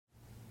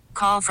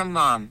call from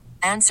mom.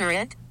 Answer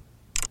it.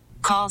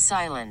 Call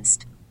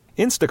silenced.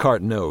 Instacart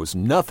knows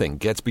nothing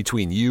gets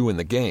between you and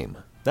the game.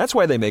 That's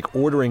why they make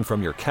ordering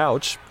from your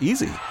couch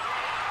easy.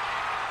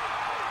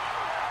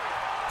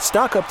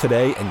 Stock up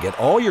today and get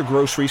all your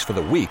groceries for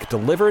the week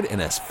delivered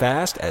in as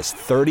fast as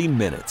 30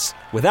 minutes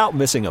without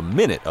missing a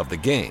minute of the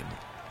game.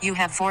 You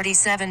have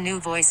 47 new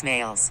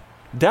voicemails.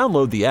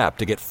 Download the app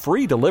to get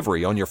free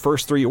delivery on your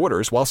first 3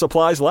 orders while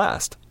supplies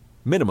last.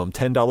 Minimum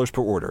 $10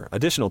 per order.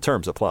 Additional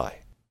terms apply.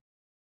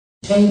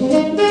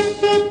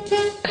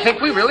 I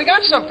think we really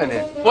got something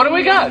here. What do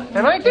we got?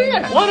 An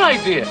idea. What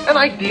idea? An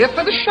idea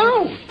for the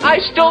show. I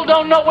still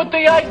don't know what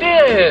the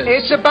idea is.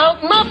 It's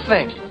about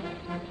nothing.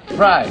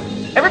 Right.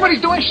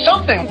 Everybody's doing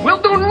something. We'll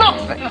do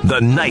nothing. The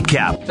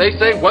Nightcap. They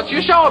say, what's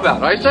your show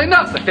about? I say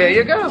nothing. There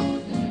you go.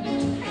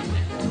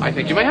 I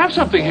think you may have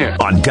something here.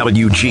 On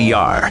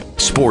WGR,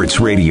 Sports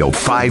Radio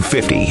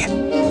 550.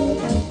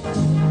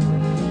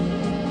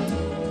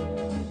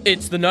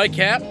 It's the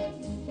Nightcap.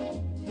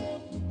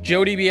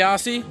 Joe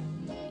DiBiase.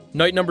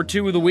 Night number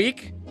 2 of the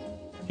week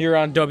here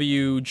on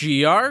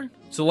WGR.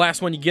 It's the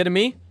last one you get of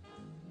me.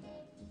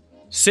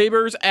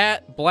 Sabres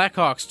at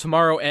Blackhawks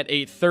tomorrow at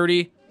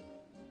 8:30.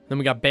 Then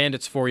we got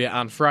Bandits for you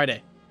on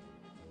Friday.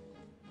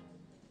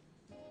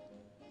 A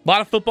lot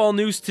of football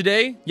news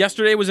today.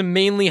 Yesterday was a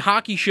mainly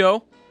hockey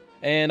show,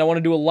 and I want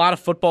to do a lot of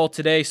football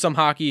today. Some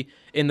hockey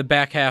in the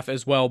back half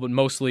as well, but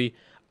mostly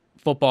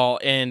football.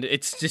 And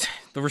it's just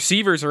the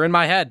receivers are in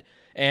my head,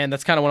 and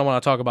that's kind of what I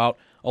want to talk about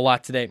a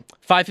lot today.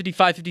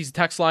 550 is the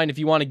text line if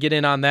you want to get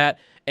in on that,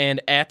 and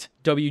at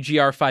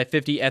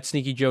WGR550, at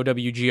Sneaky Joe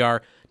WGR,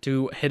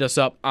 to hit us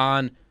up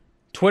on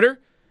Twitter.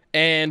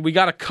 And we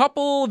got a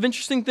couple of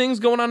interesting things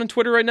going on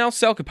Twitter right now.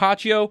 Sal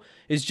Capaccio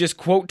is just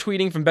quote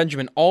tweeting from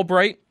Benjamin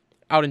Albright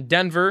out in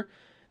Denver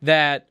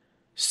that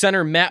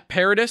center Matt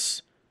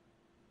Paradis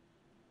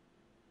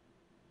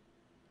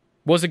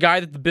was a guy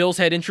that the Bills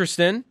had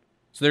interest in.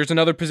 So there's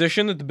another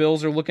position that the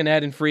Bills are looking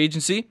at in free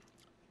agency.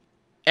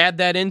 Add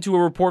that into a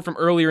report from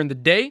earlier in the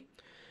day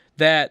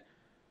that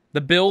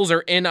the Bills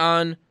are in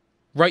on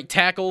right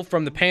tackle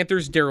from the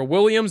Panthers, Darrell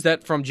Williams,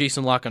 that from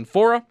Jason La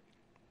Canfora.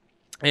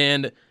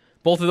 And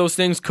both of those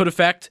things could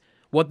affect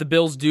what the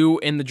Bills do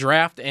in the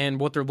draft and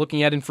what they're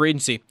looking at in free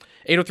agency.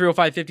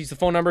 803-0550 is the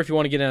phone number if you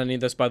want to get in on any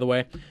of this, by the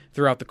way,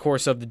 throughout the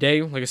course of the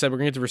day. Like I said, we're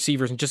going to get to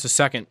receivers in just a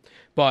second.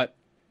 But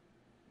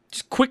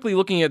just quickly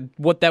looking at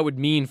what that would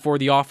mean for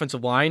the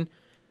offensive line,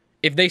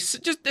 if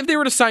they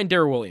were to sign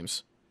Darrell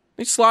Williams,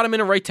 they slot him in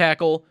a right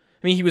tackle.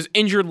 I mean, he was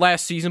injured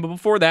last season, but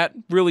before that,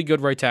 really good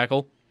right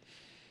tackle.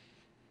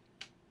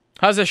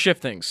 How does that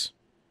shift things?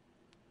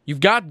 You've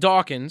got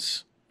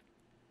Dawkins.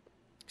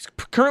 He's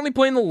currently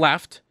playing the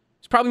left.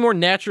 He's probably more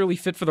naturally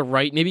fit for the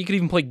right. Maybe he could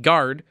even play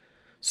guard.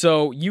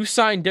 So you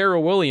sign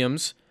Darrell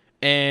Williams,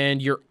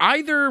 and you're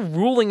either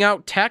ruling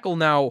out tackle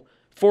now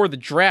for the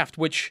draft,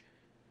 which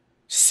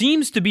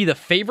seems to be the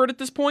favorite at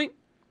this point.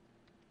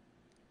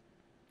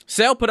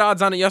 Sal put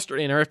odds on it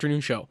yesterday in our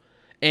afternoon show.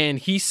 And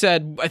he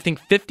said, I think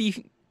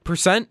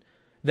 50%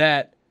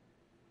 that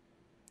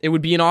it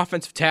would be an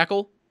offensive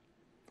tackle,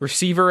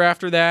 receiver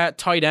after that,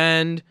 tight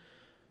end,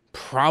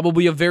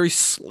 probably a very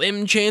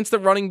slim chance that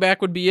running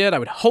back would be it. I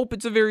would hope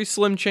it's a very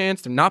slim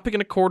chance. They're not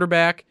picking a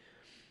quarterback.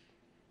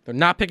 They're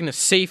not picking a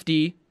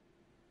safety.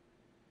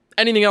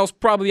 Anything else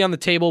probably on the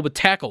table, but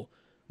tackle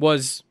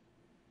was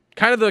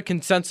kind of the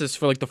consensus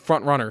for like the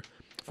front runner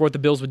for what the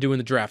Bills would do in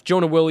the draft.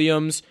 Jonah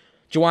Williams,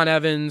 Juwan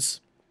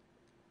Evans,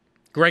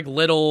 Greg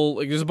Little,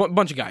 there's a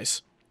bunch of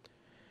guys.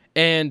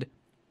 And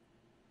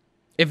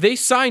if they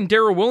sign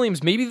Darrell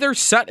Williams, maybe they're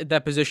set at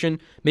that position.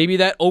 Maybe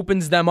that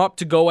opens them up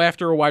to go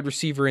after a wide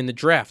receiver in the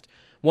draft.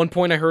 One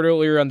point I heard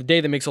earlier on the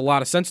day that makes a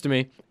lot of sense to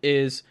me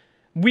is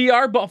we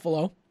are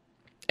Buffalo,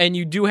 and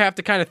you do have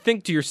to kind of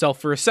think to yourself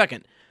for a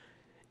second.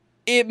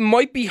 It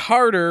might be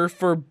harder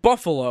for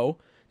Buffalo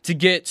to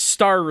get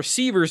star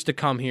receivers to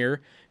come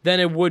here than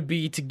it would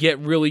be to get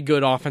really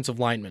good offensive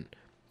linemen.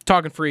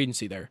 Talking free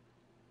agency there.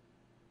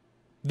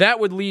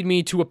 That would lead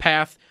me to a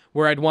path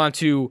where I'd want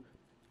to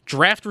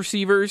draft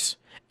receivers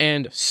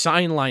and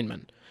sign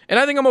linemen. And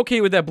I think I'm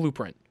okay with that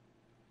blueprint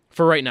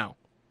for right now.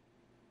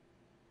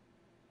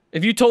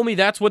 If you told me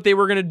that's what they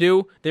were going to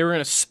do, they were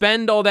going to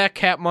spend all that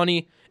cap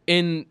money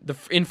in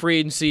free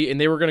agency,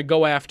 and they were going to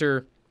go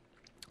after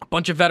a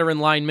bunch of veteran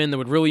linemen that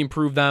would really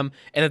improve them,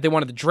 and that they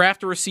wanted to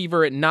draft a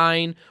receiver at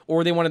 9,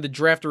 or they wanted to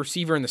draft a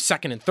receiver in the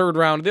 2nd and 3rd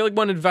round. They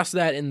want to invest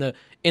that in the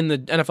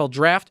NFL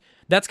draft.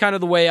 That's kind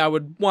of the way I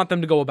would want them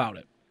to go about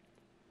it.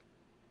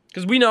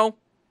 Because we know,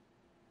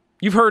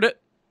 you've heard it,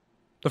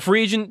 the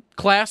free agent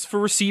class for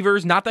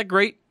receivers, not that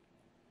great.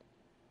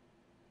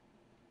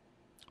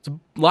 It's a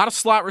lot of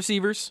slot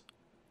receivers.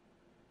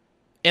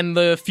 And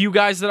the few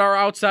guys that are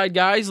outside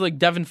guys, like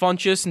Devin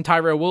Funchess and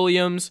Tyrell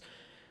Williams,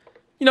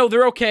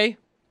 they're okay,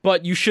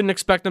 but you shouldn't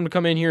expect them to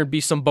come in here and be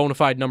some bona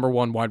fide number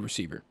 1 wide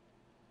receiver.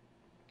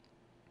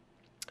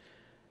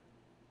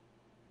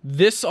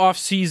 This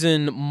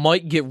offseason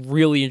might get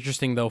really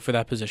interesting, though, for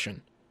that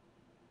position.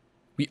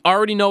 We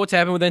already know what's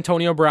happened with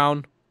Antonio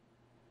Brown.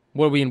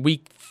 What are we in,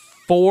 week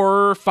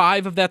 4 or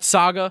 5 of that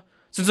saga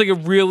since like it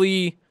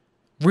really,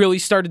 really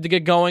started to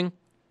get going.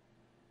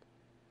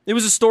 It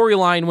was a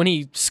storyline when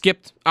he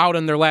skipped out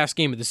in their last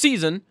game of the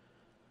season,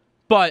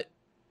 but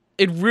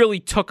it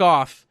really took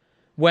off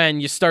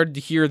when you started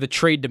to hear the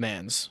trade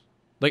demands,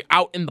 like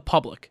out in the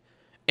public,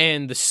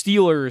 and the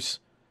Steelers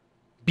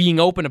being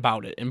open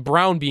about it, and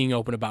Brown being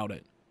open about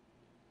it.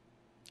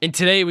 And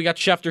today we got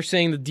Schefter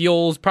saying the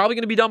deal is probably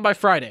going to be done by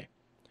Friday,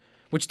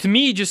 which to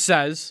me just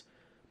says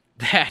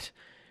that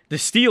the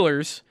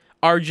Steelers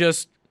are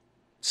just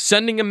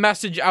sending a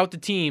message out to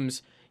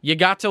teams, you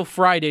got till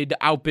Friday to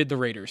outbid the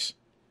Raiders,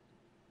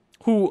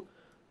 who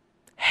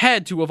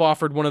had to have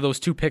offered one of those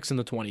 2 picks in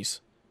the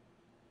 20s.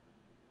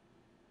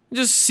 It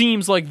just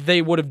seems like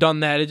they would have done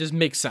that. It just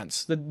makes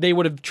sense that they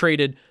would have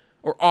traded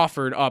or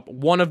offered up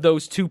one of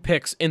those 2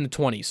 picks in the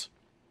 20s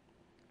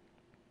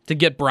to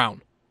get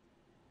Brown.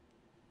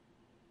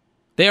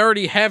 They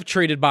already have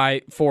traded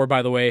for,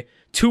 by the way,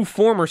 2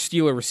 former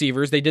Steeler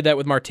receivers. They did that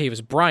with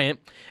Martavis Bryant,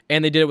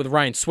 and they did it with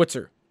Ryan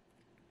Switzer.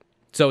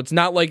 So it's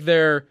not like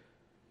they're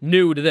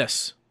new to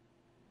this,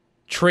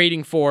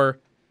 trading for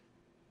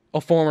a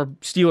former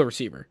Steeler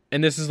receiver.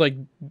 And this is like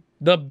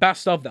the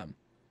best of them.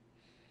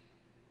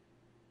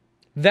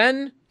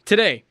 Then,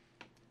 today,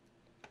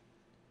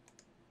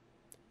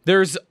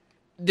 there's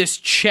this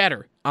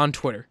chatter on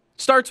Twitter.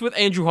 It starts with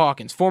Andrew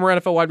Hawkins, former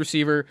NFL wide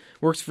receiver,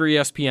 works for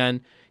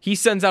ESPN. He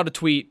sends out a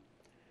tweet,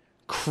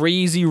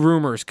 crazy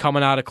rumors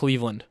coming out of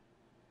Cleveland.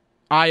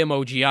 Eye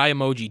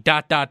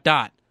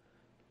emoji, ...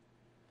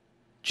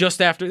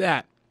 Just after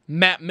that,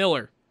 Matt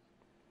Miller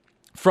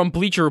from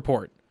Bleacher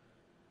Report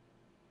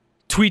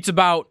tweets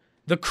about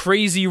the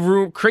crazy,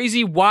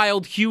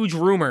 wild, huge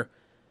rumor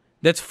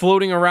that's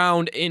floating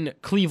around in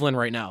Cleveland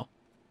right now.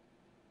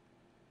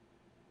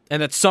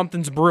 And that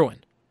something's brewing.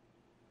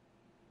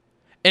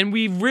 And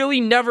we really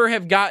never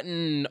have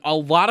gotten a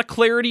lot of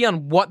clarity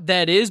on what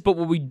that is, but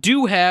what we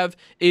do have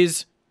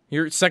is,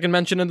 your second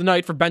mention of the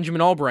night for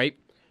Benjamin Albright,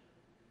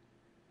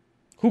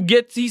 who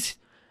gets these,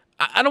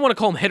 I don't want to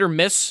call him hit or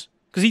miss,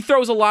 because he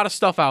throws a lot of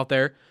stuff out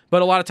there,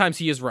 but a lot of times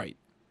he is right.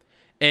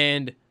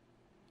 And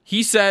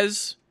he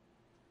says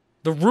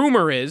the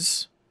rumor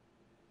is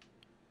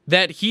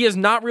that he has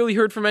not really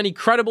heard from any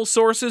credible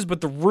sources,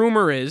 but the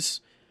rumor is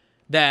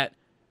that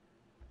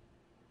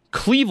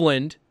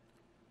Cleveland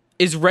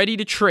is ready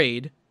to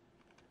trade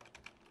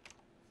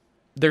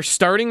their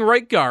starting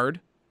right guard,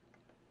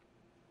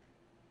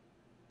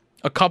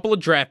 a couple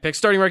of draft picks.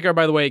 Starting right guard,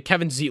 by the way,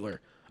 Kevin Zeitler.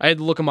 I had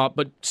to look him up,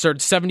 but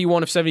started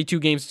 71 of 72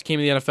 games that came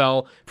in the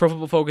NFL. Pro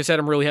Football Focus had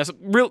him has a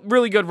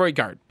really good right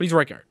guard, but he's a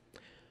right guard.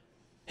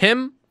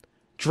 Him,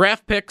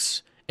 draft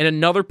picks, and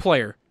another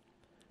player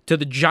to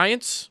the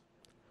Giants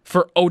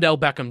for Odell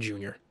Beckham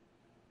Jr.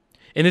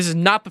 And this is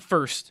not the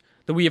first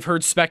that we have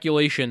heard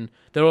speculation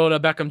that Odell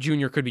Beckham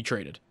Jr. could be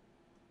traded.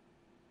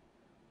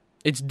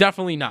 It's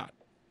definitely not.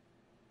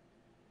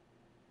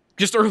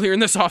 Just earlier in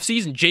this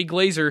offseason, Jay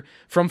Glazer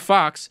from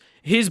Fox,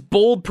 his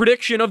bold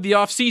prediction of the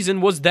offseason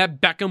was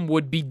that Beckham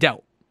would be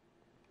dealt.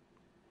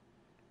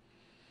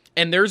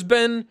 And there's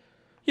been,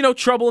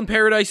 trouble in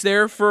paradise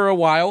there for a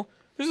while.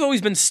 There's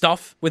always been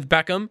stuff with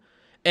Beckham.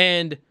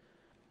 And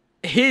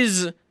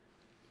if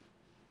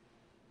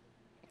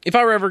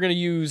I were ever going to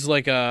use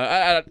like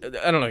I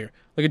don't know here,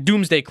 like a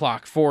doomsday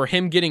clock for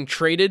him getting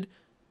traded,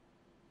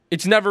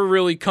 it's never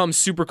really come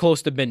super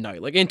close to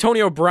midnight. Like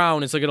Antonio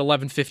Brown is like at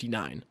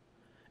 11:59.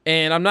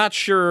 And I'm not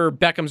sure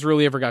Beckham's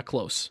really ever got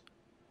close.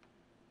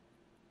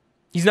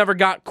 He's never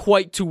got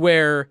quite to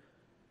where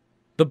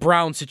the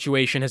Brown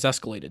situation has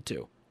escalated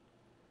to.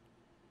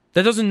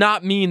 That does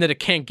not mean that it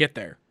can't get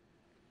there.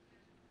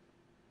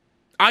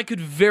 I could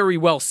very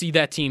well see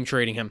that team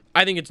trading him.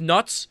 I think it's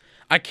nuts.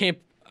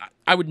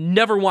 I would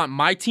never want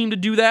my team to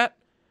do that.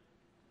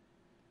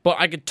 But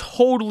I could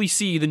totally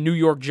see the New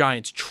York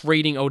Giants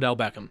trading Odell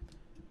Beckham.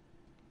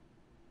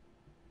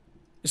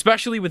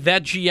 Especially with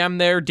that GM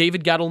there,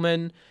 David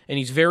Gettleman, and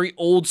he's very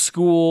old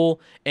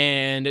school,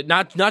 and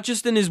not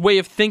just in his way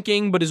of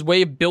thinking, but his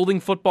way of building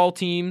football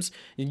teams.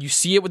 And you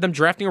see it with them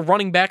drafting a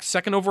running back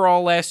 2nd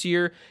overall last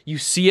year. You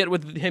see it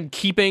with him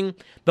keeping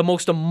the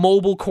most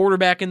immobile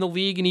quarterback in the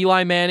league in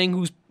Eli Manning,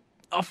 who's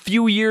a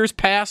few years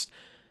past.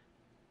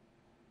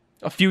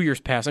 I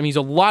mean, he's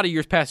a lot of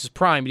years past his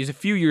prime, but he's a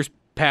few years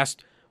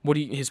past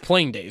his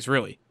playing days,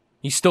 really.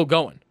 He's still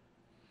going.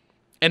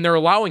 And they're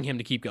allowing him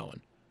to keep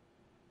going.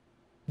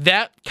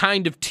 That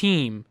kind of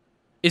team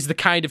is the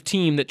kind of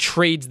team that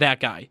trades that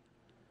guy.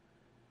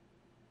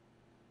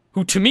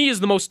 Who to me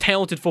is the most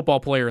talented football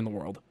player in the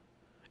world.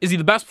 Is he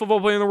the best football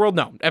player in the world?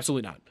 No,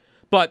 absolutely not.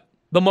 But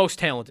the most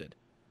talented.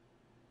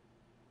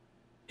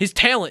 His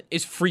talent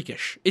is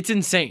freakish. It's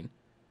insane.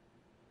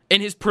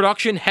 And his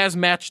production has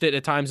matched it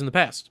at times in the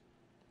past.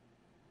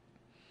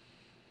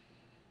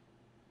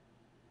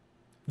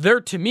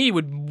 There, to me,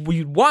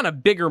 we'd want a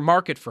bigger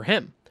market for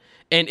him.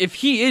 And if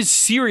he is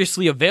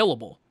seriously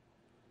available,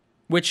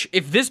 which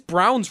if this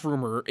Browns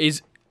rumor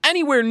is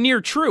anywhere near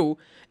true,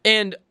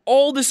 and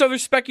all this other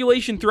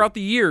speculation throughout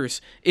the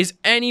years is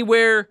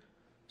anywhere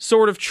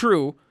sort of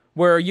true,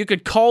 where you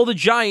could call the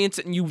Giants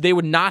and they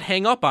would not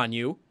hang up on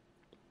you,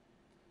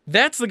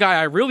 that's the guy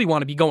I really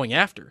want to be going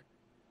after.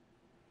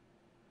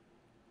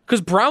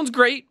 Because Brown's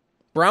great.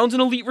 Brown's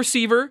an elite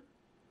receiver.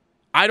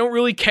 I don't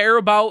really care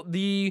about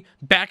the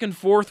back and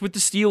forth with the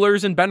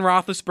Steelers and Ben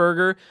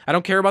Roethlisberger. I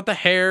don't care about the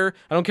hair.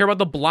 I don't care about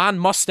the blonde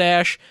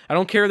mustache. I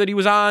don't care that he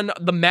was on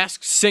The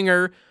Masked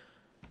Singer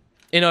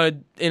in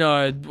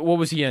a what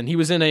was he in? He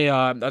was in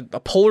a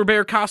polar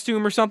bear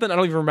costume or something. I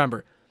don't even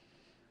remember.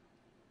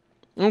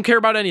 I don't care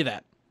about any of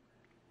that.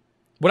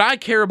 What I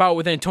care about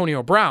with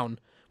Antonio Brown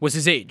was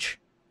his age.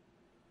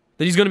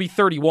 That he's going to be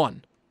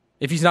 31,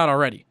 if he's not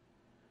already.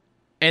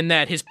 And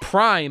that his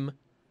prime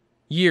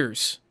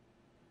years,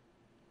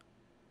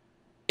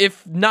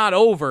 if not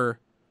over,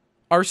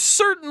 are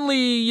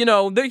certainly,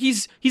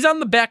 he's on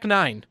the back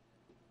nine.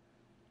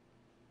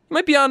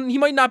 He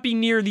might not be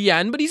near the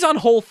end, but he's on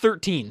hole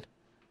 13.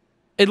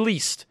 At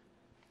least.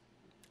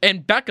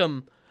 And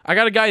Beckham, I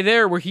got a guy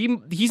there where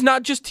he's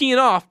not just teeing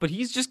off, but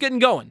he's just getting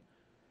going.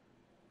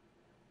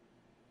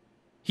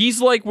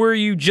 He's like where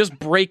you just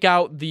break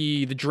out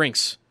the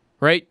drinks,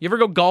 right? You ever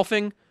go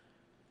golfing?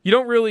 You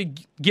don't really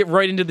get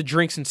right into the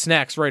drinks and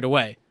snacks right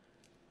away.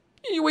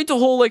 You wait till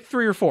hole like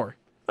 3 or 4.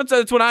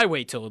 That's when I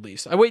wait till, at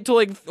least. I wait till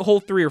like hole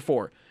 3 or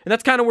 4. And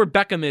that's kind of where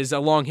Beckham is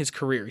along his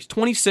career. He's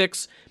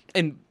 26,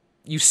 and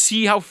you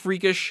see how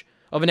freakish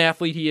of an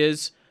athlete he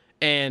is.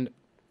 And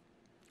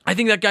I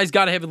think that guy's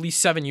got to have at least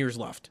 7 years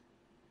left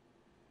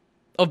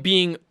of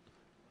being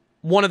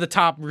one of the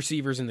top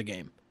receivers in the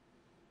game.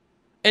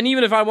 And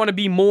even if I want to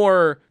be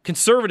more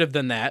conservative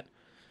than that,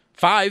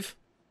 5,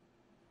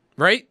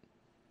 right?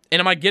 And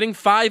am I getting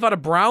 5 out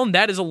of Brown?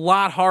 That is a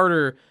lot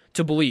harder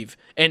to believe.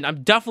 And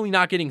I'm definitely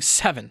not getting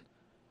 7.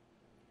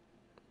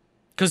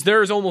 Because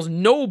there is almost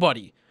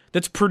nobody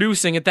that's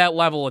producing at that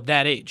level at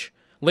that age.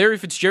 Larry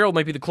Fitzgerald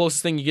might be the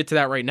closest thing you get to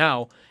that right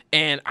now.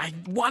 And I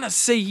want to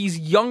say he's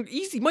young.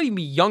 He might even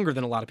be younger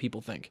than a lot of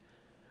people think.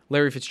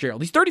 Larry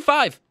Fitzgerald. He's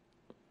 35.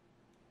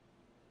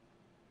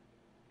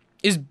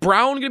 Is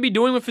Brown going to be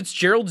doing what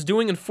Fitzgerald's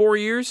doing in 4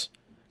 years?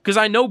 Because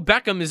I know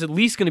Beckham is at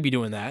least going to be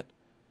doing that.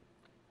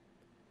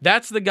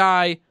 That's the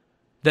guy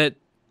that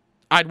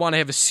I'd want to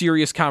have a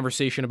serious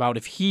conversation about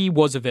if he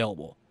was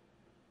available.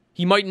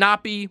 He might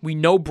not be. We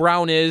know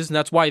Brown is, and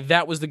that's why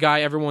that was the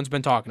guy everyone's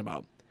been talking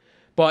about.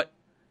 But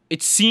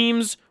it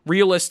seems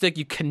realistic.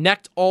 You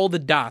connect all the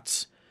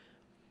dots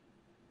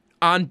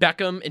on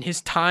Beckham and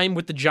his time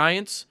with the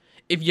Giants.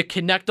 If you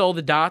connect all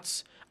the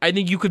dots, I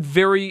think you could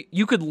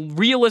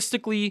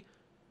realistically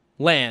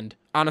land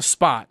on a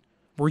spot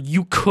where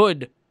you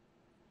could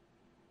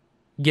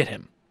get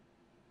him.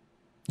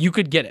 You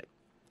could get it.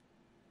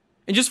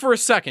 And just for a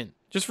second,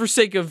 just for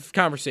sake of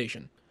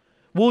conversation,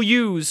 we'll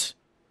use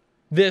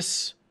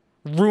this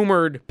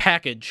rumored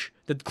package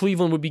that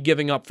Cleveland would be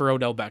giving up for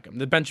Odell Beckham,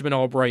 that Benjamin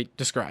Albright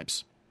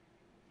describes.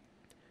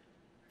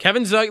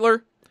 Kevin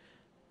Zeitler,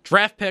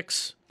 draft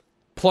picks,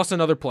 plus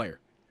another player.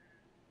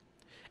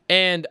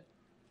 And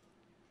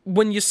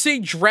when you say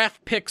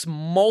draft picks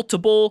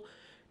multiple,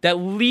 that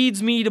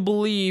leads me to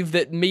believe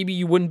that maybe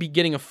you wouldn't be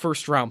getting a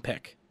first-round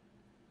pick.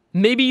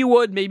 Maybe you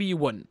would, maybe you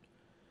wouldn't.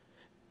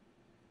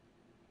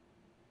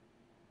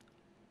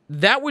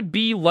 That would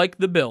be like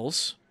the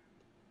Bills,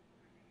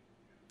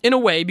 in a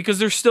way, because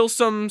there's still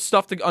some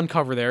stuff to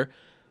uncover there.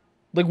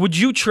 Like, would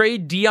you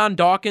trade Deion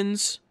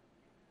Dawkins,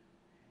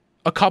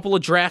 a couple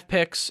of draft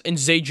picks, and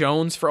Zay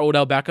Jones for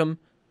Odell Beckham?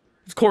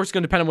 Of course, it's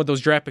going to depend on what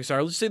those draft picks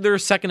are. Let's say they're a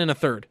second and a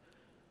third.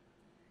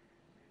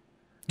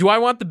 Do I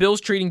want the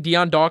Bills trading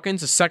Deion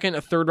Dawkins, a second,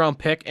 a third-round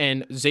pick,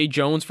 and Zay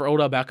Jones for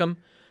Odell Beckham?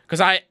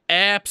 Because I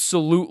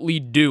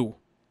absolutely do.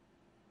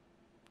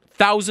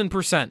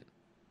 1,000%.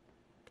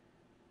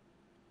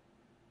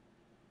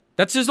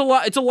 That's just a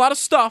lot. It's a lot of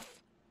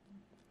stuff,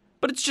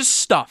 but it's just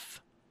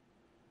stuff.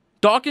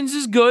 Dawkins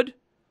is good.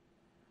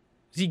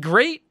 Is he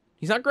great?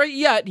 He's not great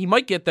yet. He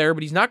might get there,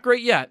 but he's not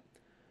great yet.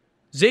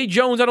 Zay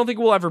Jones, I don't think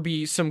will ever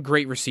be some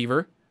great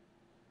receiver.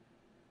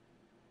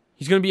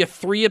 He's going to be a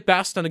 3 at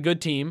best on a good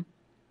team.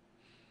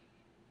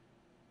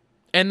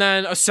 And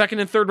then a second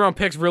and third round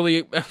picks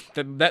really,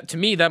 that to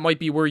me, that might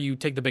be where you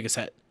take the biggest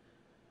hit.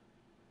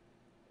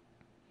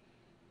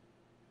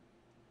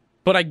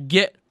 But I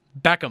get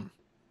Beckham.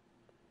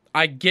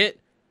 I get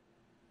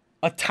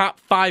a top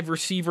 5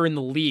 receiver in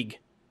the league.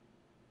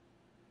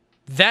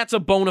 That's a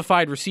bona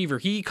fide receiver.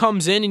 He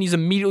comes in and he's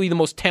immediately the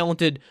most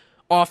talented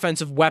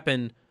offensive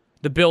weapon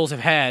the Bills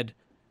have had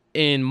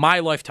in my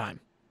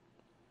lifetime.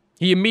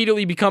 He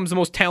immediately becomes the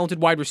most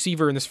talented wide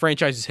receiver in this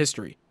franchise's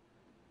history.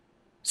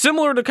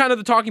 Similar to kind of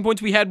the talking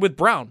points we had with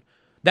Brown.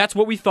 That's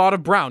what we thought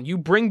of Brown. You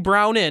bring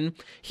Brown in,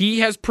 he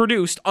has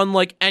produced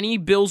unlike any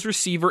Bills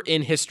receiver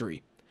in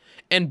history.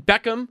 And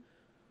Beckham,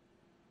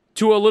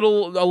 to a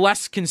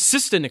less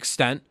consistent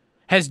extent,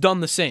 has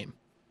done the same.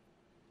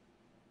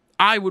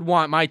 I would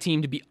want my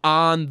team to be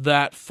on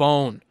that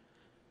phone.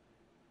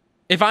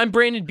 If I'm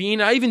Brandon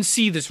Beane, I even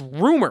see this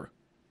rumor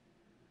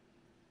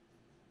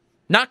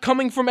not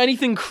coming from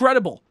anything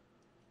credible.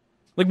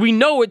 We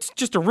know it's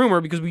just a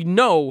rumor because we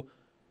know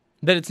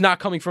that it's not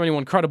coming from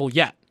anyone credible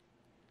yet.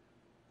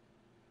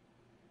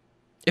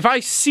 If I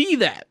see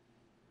that,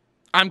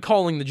 I'm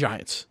calling the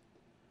Giants.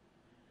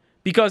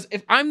 Because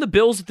if I'm the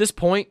Bills at this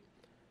point,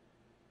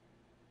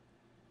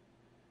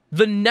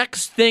 the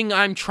next thing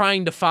I'm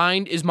trying to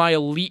find is my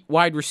elite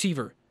wide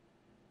receiver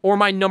or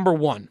my number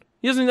one.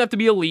 He doesn't have to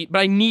be elite, but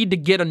I need to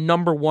get a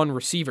number one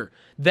receiver.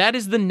 That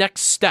is the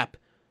next step.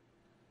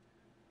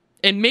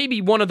 And maybe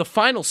one of the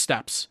final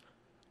steps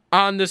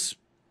on this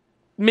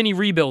mini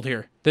rebuild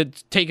here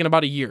that's taken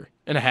about a year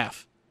and a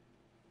half.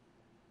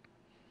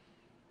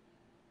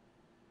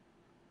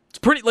 It's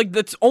pretty, like,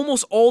 that's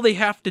almost all they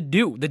have to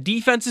do. The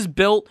defense is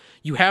built.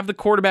 You have the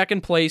quarterback in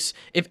place.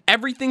 If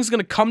everything's going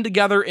to come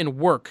together and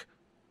work,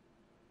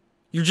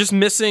 you're just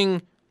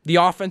missing the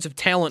offensive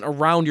talent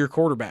around your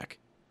quarterback.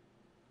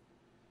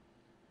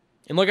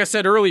 And like I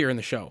said earlier in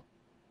the show,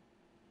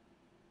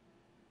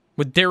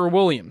 with Darrell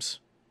Williams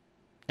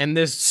and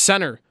this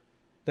center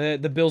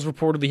that the Bills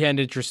reportedly had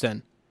interest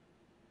in,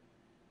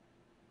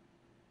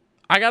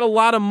 I got a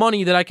lot of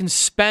money that I can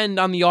spend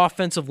on the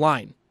offensive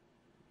line.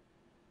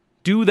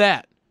 Do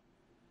that.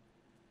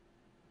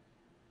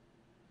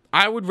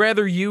 I would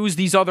rather use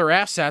these other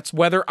assets,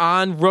 whether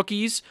on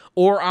rookies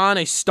or on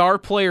a star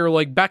player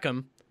like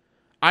Beckham.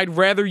 I'd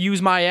rather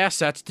use my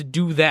assets to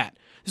do that.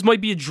 This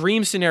might be a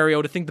dream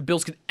scenario to think the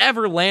Bills could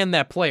ever land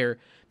that player,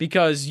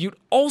 because you'd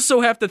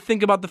also have to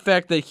think about the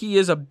fact that he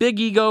is a big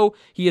ego,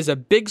 he is a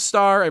big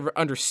star. I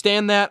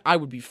understand that. I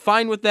would be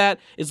fine with that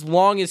as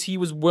long as he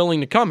was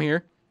willing to come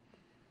here.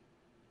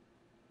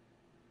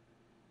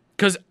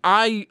 Because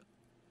I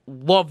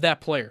love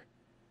that player.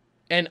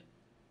 And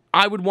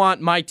I would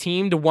want my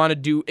team to want to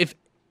do, if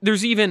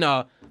there's even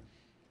a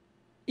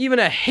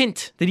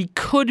hint that he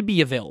could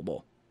be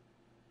available,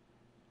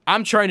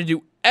 I'm trying to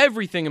do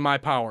everything in my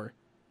power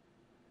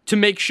to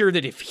make sure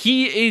that if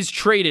he is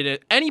traded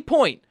at any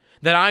point,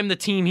 that I'm the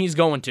team he's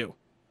going to.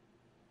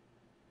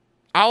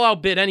 I'll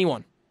outbid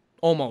anyone,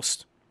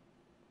 almost.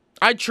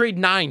 I'd trade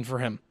 9 for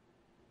him.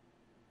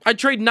 I'd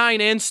trade 9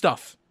 and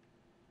stuff.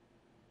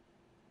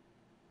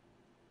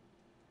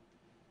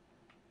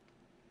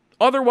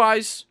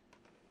 Otherwise,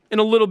 in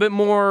a little bit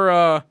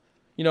more,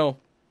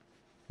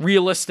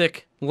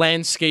 realistic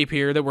landscape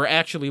here that we're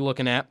actually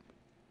looking at,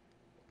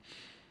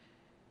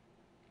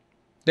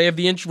 they have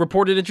the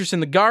reported interest in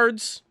the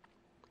guards.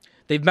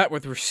 They've met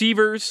with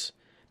receivers.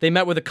 They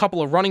met with a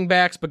couple of running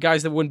backs, but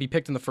guys that wouldn't be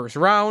picked in the first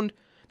round.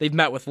 They've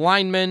met with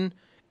linemen.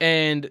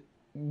 And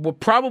what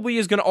probably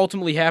is going to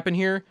ultimately happen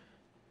here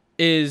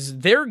is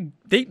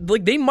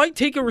they might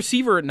take a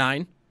receiver at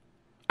 9.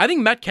 I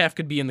think Metcalf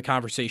could be in the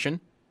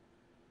conversation.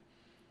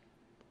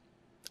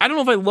 I don't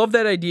know if I love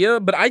that idea,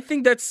 but I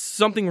think that's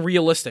something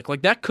realistic.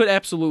 Like, that could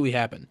absolutely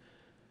happen.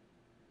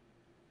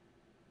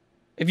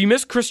 If you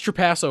missed Chris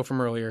Trapasso from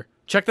earlier,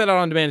 check that out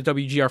on demand at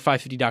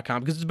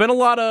WGR550.com, because there's been a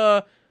lot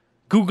of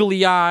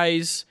googly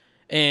eyes,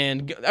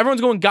 and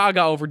everyone's going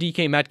gaga over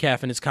DK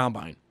Metcalf and his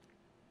combine.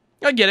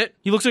 I get it.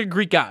 He looks like a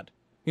Greek god.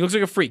 He looks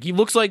like a freak. He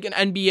looks like an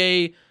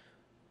NBA...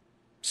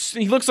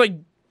 He looks like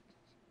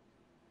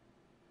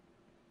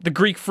the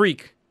Greek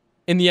freak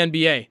in the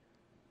NBA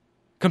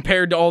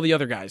compared to all the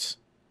other guys.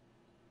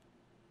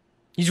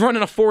 He's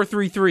running a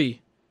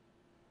 4.33.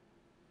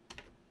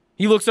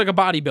 He looks like a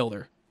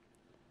bodybuilder.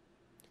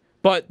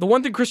 But the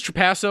one thing Chris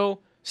Trapasso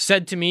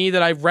said to me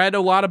that I've read a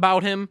lot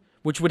about him,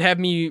 which would have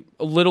me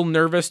a little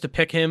nervous to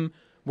pick him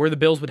where the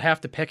Bills would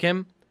have to pick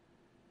him.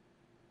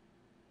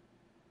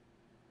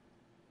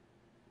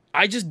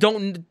 I just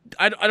don't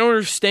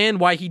understand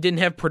why he didn't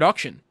have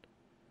production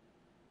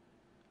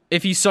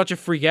if he's such a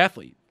freak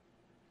athlete.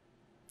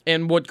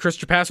 And what Chris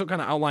Trapasso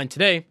kind of outlined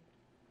today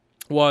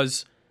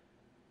was,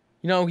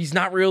 he's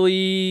not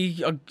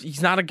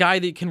a guy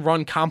that can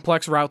run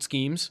complex route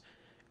schemes,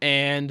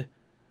 and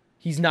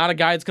he's not a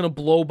guy that's going to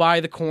blow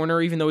by the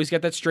corner, even though he's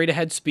got that straight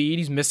ahead speed.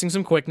 He's missing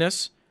some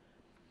quickness.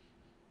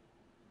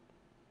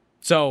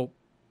 So,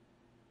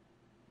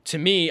 to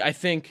me, I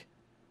think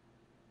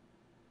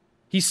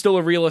he's still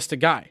a realistic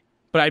guy,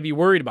 but I'd be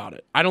worried about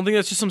it. I don't think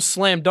that's just some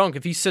slam dunk.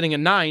 If he's sitting at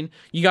 9,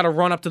 you got to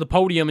run up to the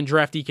podium and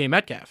draft DK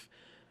Metcalf.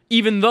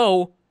 Even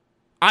though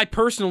I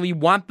personally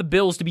want the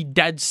Bills to be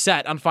dead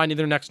set on finding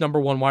their next number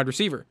 1 wide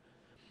receiver.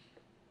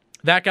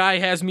 That guy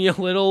has me a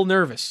little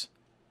nervous.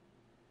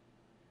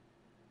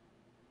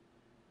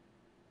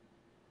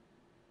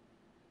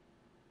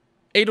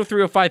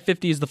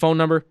 803-0550 is the phone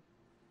number.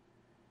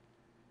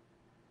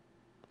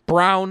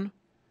 Brown,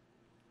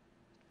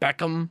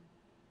 Beckham,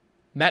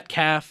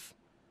 Metcalf,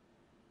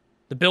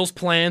 the Bills'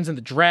 plans and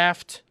the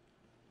draft.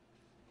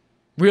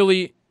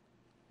 Really,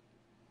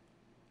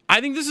 I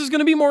think this is going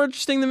to be more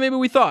interesting than maybe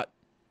we thought.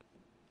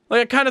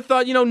 Like, I kind of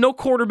thought, no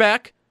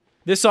quarterback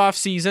this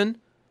offseason.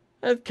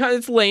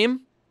 It's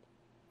lame.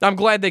 I'm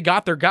glad they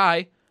got their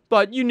guy,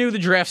 but you knew the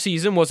draft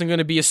season wasn't going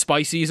to be as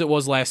spicy as it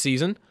was last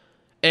season.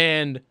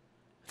 And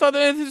I thought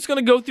they're just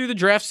going to go through the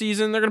draft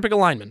season. They're going to pick a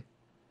lineman.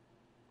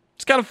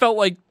 Just kind of felt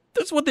like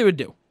that's what they would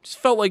do. Just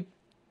felt like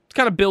it's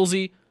kind of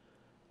Billsy,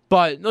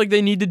 but like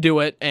they need to do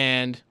it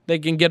and they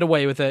can get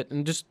away with it,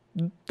 and just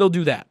they'll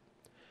do that.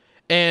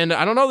 And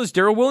I don't know, this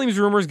Darrell Williams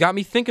rumors got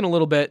me thinking a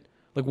little bit.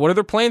 Like, what are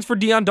their plans for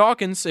Deion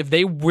Dawkins if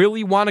they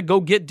really want to go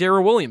get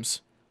Darrell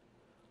Williams?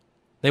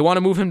 They want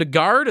to move him to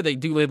guard, or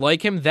do they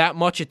like him that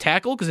much at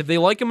tackle? Because if they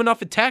like him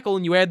enough at tackle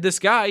and you add this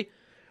guy,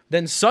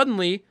 then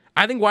suddenly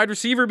I think wide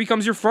receiver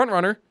becomes your front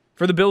runner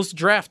for the Bills to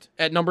draft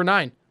at number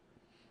 9.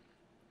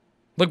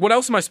 Like, what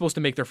else am I supposed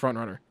to make their front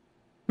runner?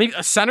 Maybe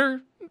a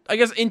center? I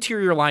guess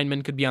interior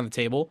lineman could be on the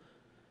table.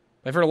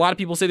 I've heard a lot of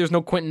people say there's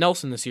no Quentin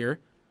Nelson this year.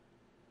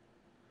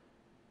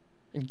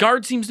 And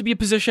guard seems to be a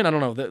position, I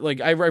don't know. That,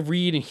 like, I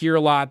read and hear a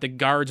lot that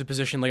guard's a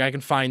position. Like, I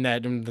can find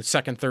that in the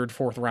 2nd, 3rd,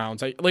 4th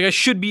rounds. I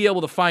should be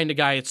able to find a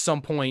guy at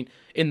some point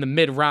in the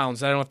mid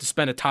rounds that I don't have to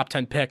spend a top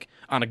 10 pick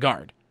on a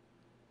guard.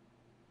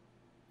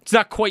 It's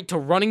not quite to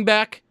running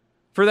back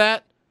for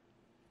that.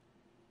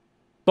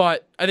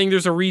 But I think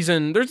there's a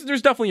reason. There's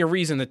definitely a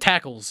reason the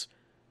tackles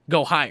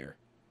go higher.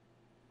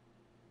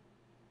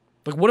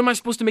 Like, what am I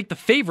supposed to make the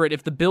favorite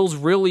if the Bills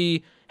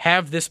really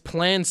have this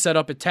plan set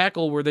up at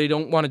tackle where they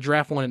don't want to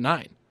draft one at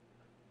 9?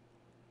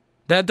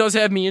 That does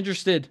have me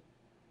interested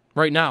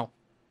right now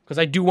because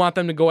I do want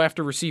them to go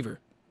after receiver.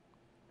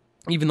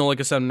 Even though,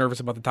 like I said, I'm nervous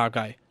about the top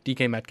guy,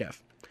 DK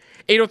Metcalf.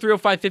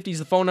 803-0550 is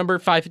the phone number.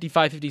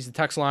 550-550 is the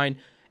text line.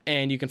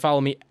 And you can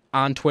follow me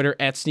on Twitter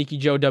at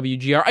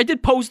SneakyJoeWGR. I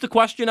did post the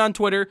question on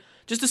Twitter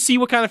just to see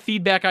what kind of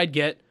feedback I'd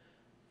get.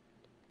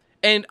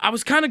 And I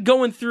was kind of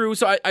going through,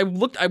 so I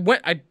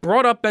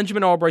brought up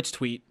Benjamin Albright's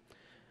tweet,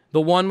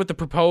 the one with the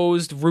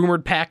proposed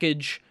rumored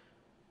package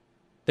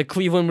that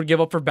Cleveland would give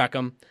up for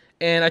Beckham.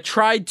 And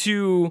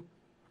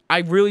I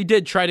really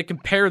did try to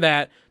compare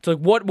that to, like,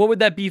 what would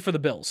that be for the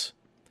Bills?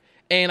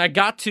 And I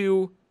got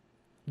to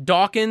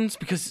Dawkins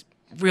because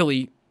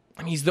really,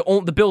 I mean, he's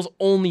the Bills'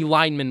 only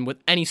lineman with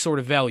any sort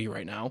of value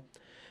right now.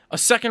 A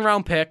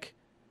 2nd-round pick,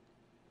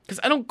 because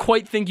I don't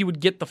quite think you would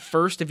get the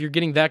 1st if you're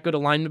getting that good a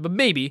lineman, but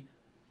maybe.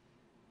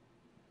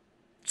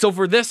 So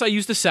for this, I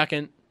used a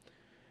 2nd.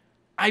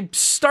 I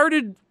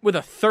started with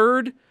a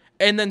 3rd,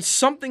 and then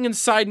something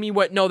inside me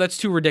went, no, that's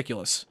too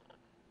ridiculous.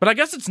 But I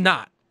guess it's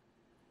not.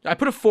 I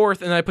put a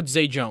 4th, and then I put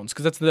Zay Jones,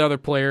 because that's the other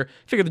player.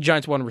 I figured the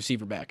Giants wanted a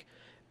receiver back.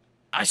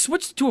 I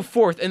switched to a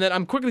 4th, and then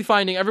I'm quickly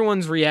finding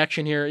everyone's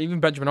reaction here. Even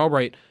Benjamin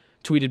Albright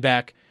tweeted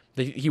back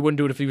that he wouldn't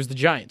do it if he was the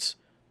Giants.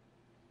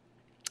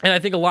 And I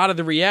think a lot of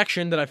the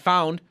reaction that I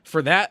found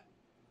for that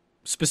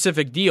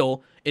specific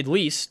deal, at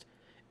least,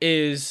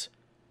 is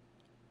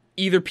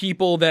either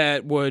people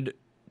that would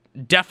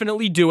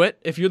definitely do it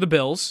if you're the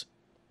Bills,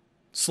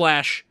 /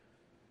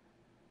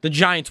 the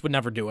Giants would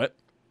never do it,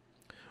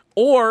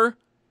 or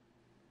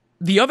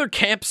the other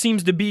camp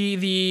seems to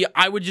be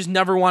I would just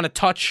never want to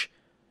touch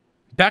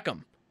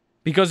Beckham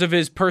because of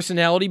his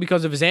personality,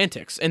 because of his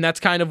antics. And that's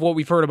kind of what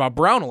we've heard about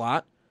Brown a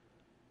lot.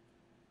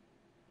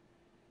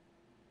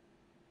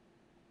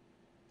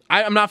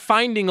 I'm not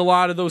finding a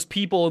lot of those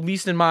people, at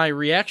least in my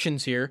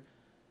reactions here,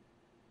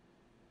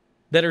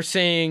 that are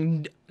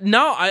saying,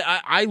 no,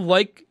 I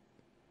like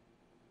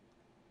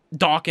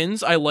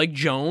Dawkins, I like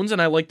Jones,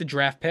 and I like the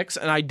draft picks,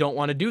 and I don't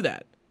want to do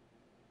that.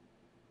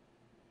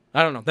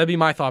 I don't know. That'd be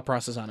my thought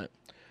process on it.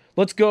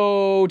 Let's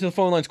go to the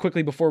phone lines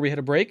quickly before we hit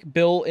a break.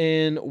 Bill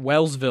in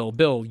Wellsville.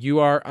 Bill, you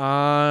are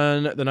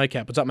on the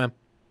Nightcap. What's up, man?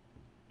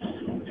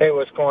 Hey,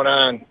 what's going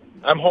on?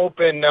 I'm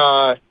hoping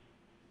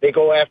they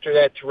go after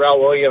that Terrell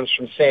Williams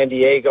from San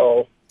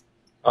Diego.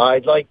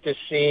 I'd like to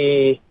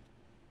see...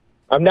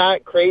 I'm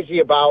not crazy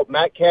about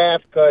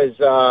Metcalf because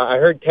I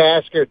heard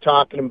Tasker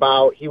talking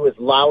about he was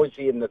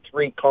lousy in the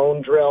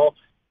 3-cone drill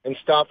and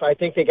stuff. I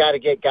think they got to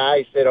get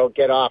guys that'll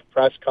get off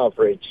press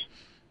coverage.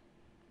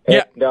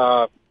 Yeah.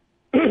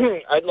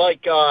 And I'd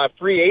like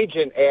free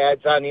agent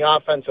ads on the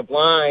offensive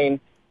line.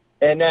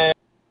 And then...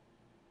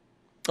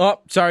 Oh,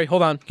 sorry.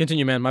 Hold on.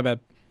 Continue, man. My bad.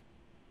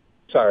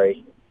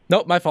 Sorry.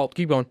 Nope, my fault.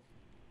 Keep going.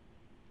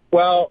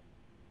 Well,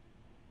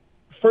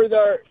 for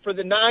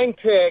the 9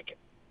 pick,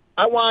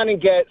 I want to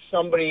get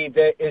somebody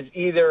that is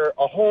either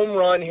a home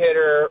run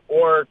hitter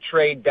or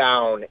trade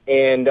down.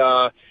 And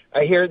I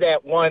hear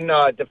that one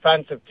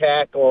defensive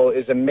tackle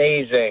is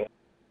amazing.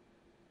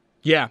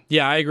 Yeah,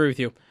 I agree with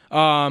you.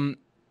 And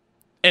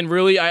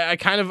really, I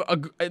kind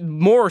of,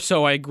 more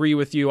so I agree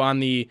with you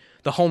on the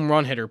home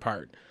run hitter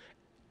part.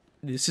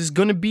 This is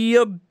going to be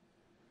a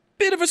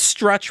bit of a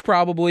stretch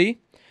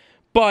probably,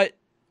 but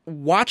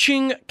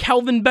watching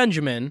Kelvin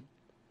Benjamin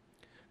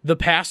the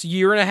past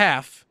year and a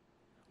half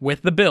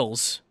with the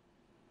Bills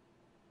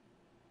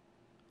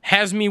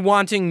has me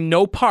wanting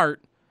no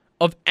part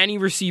of any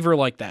receiver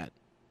like that.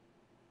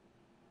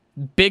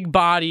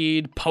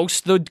 Big-bodied,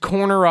 post the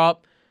corner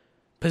up,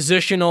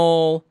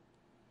 positional.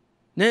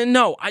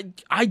 No,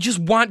 I just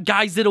want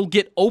guys that'll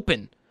get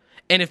open.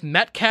 And if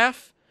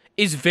Metcalf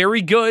is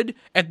very good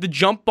at the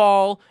jump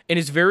ball and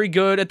is very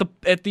good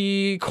at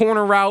the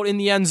corner route in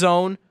the end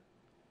zone,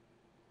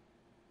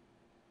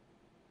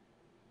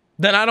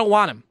 then I don't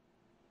want him.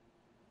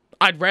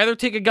 I'd rather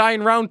take a guy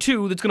in round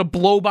 2 that's going to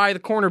blow by the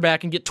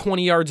cornerback and get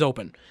 20 yards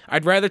open.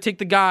 I'd rather take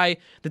the guy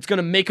that's going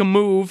to make a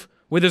move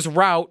with his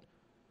route,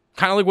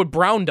 kind of like what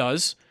Brown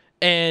does,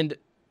 and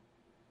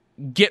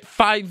get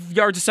 5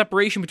 yards of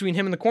separation between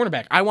him and the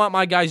cornerback. I want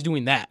my guys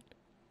doing that.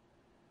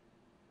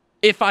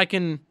 if I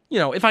can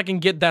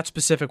get that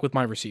specific with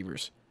my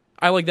receivers.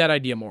 I like that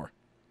idea more.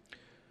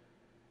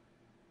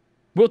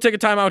 We'll take a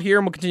time out here,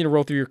 and we'll continue to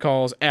roll through your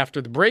calls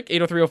after the break.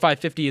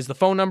 803-0550 is the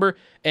phone number,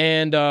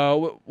 and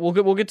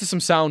we'll get to some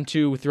sound,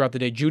 too, throughout the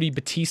day. Judy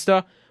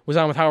Batista was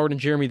on with Howard and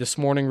Jeremy this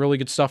morning. Really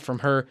good stuff from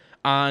her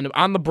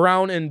on the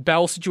Brown and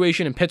Bell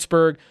situation in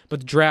Pittsburgh, but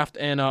the draft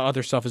and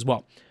other stuff as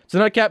well. So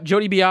the Nightcap,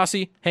 Jody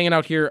Biasi, hanging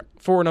out here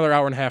for another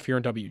hour and a half here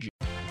on WG.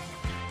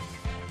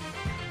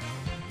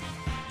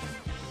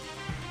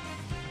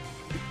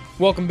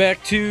 Welcome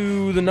back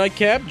to the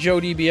Nightcap.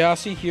 Jody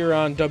Biasi here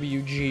on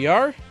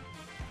WGR.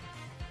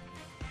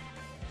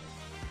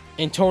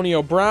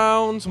 Antonio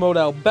Brown's,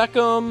 Modell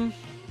Beckham.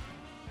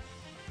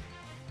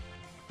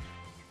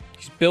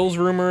 These Bills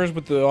rumors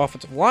with the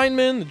offensive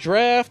linemen, the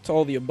draft,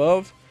 all the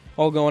above.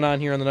 All going on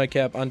here on the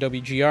Nightcap on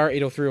WGR.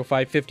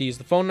 803-0550 is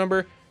the phone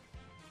number.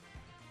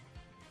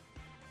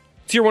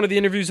 Let's hear one of the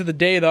interviews of the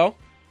day, though.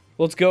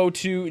 Let's go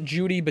to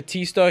Judy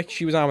Batista.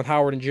 She was on with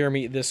Howard and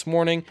Jeremy this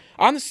morning.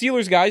 On the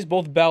Steelers, guys,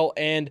 both Bell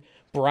and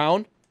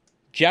Brown.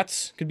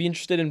 Jets could be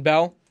interested in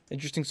Bell.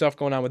 Interesting stuff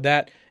going on with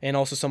that, and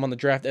also some on the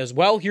draft as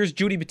well. Here's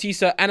Judy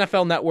Batista,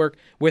 NFL Network,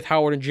 with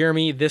Howard and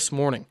Jeremy this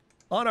morning.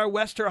 On our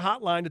Wester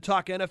hotline to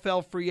talk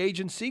NFL free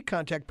agency.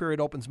 Contact period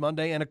opens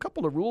Monday, and a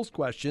couple of rules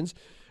questions.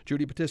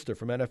 Judy Batista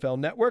from NFL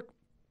Network.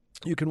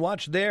 You can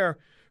watch their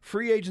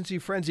free agency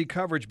frenzy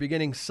coverage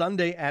beginning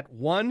Sunday at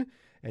 1,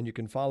 and you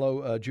can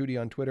follow Judy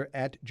on Twitter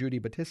at Judy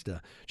Batista.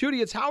 Judy,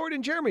 it's Howard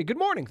and Jeremy. Good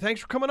morning. Thanks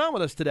for coming on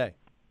with us today.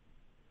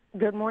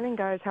 Good morning,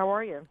 guys. How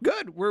are you?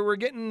 Good. We're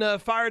getting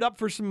fired up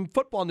for some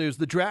football news.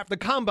 The draft, the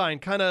combine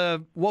kind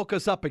of woke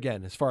us up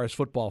again as far as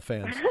football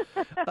fans.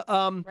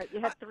 Right,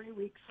 you had 3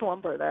 weeks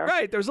slumber there.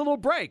 Right, there's a little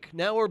break.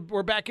 Now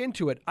we're back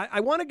into it.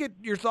 I want to get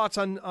your thoughts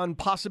on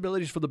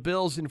possibilities for the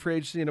Bills in free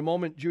agency in a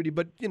moment, Judy.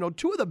 But,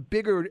 two of the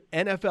bigger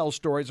NFL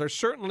stories are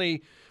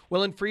certainly,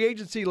 well, in free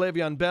agency,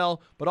 Le'Veon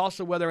Bell, but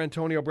also whether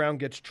Antonio Brown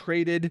gets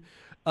traded.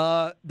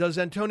 Does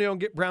Antonio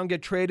Brown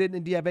get traded,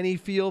 and do you have any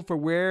feel for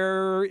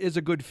where is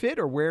a good fit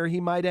or where he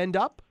might end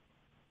up?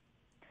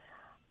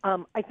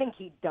 I think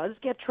he does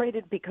get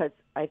traded because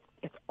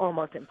it's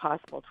almost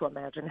impossible to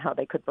imagine how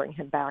they could bring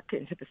him back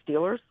into the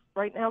Steelers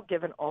right now,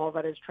 given all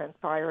that has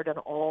transpired and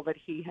all that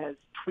he has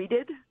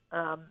tweeted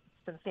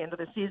since the end of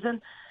the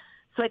season.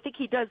 So I think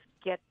he does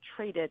get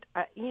traded.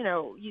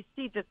 You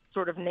see the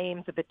sort of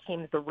names of the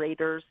teams, the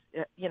Raiders,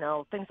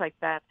 things like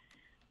that.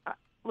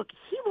 Look,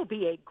 he will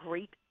be a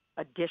great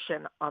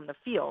addition on the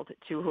field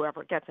to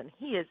whoever gets him.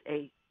 He is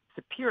a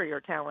superior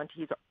talent.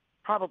 He's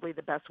probably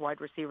the best wide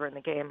receiver in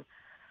the game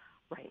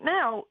right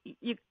now.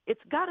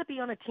 It's got to be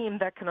on a team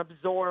that can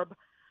absorb,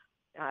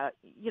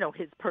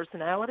 his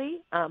personality,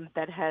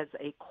 that has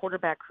a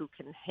quarterback who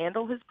can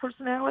handle his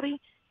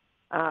personality.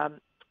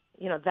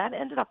 That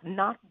ended up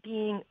not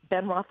being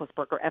Ben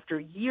Roethlisberger. After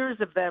years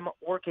of them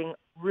working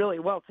really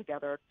well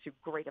together to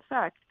great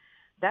effect,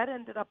 that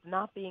ended up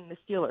not being the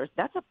Steelers.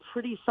 That's a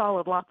pretty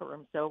solid locker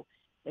room. So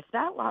if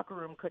that locker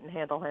room couldn't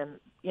handle him,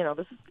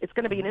 it's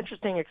going to be an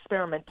interesting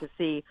experiment to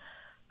see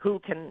who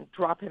can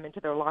drop him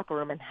into their locker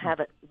room and have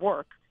it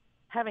work.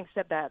 Having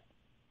said that,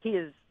 he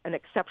is an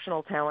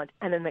exceptional talent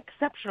and an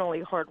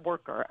exceptionally hard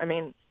worker. I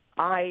mean,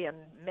 I and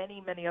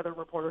many, many other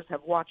reporters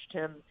have watched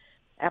him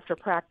after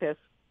practice,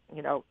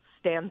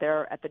 stand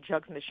there at the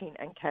jugs machine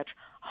and catch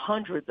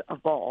hundreds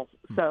of balls.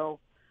 So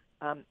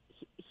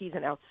he's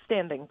an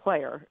outstanding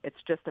player. It's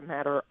just a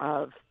matter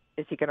of,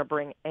 is he going to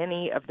bring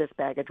any of this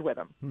baggage with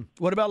him?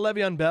 What about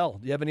Le'Veon Bell?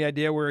 Do you have any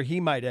idea where he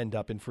might end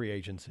up in free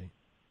agency?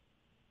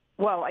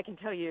 Well, I can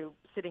tell you,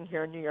 sitting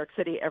here in New York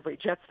City, every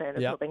Jets fan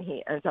is hoping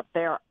he ends up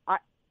there.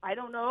 I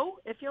don't know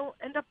if he'll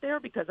end up there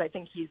because I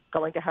think he's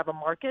going to have a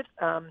market.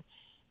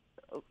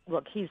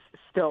 Look, he's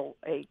still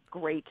a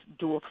great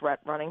dual-threat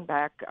running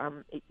back.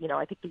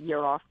 I think the year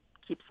off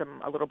keeps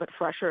him a little bit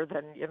fresher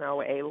than,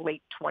 a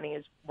late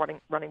 20s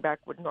running back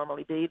would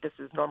normally be. This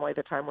is normally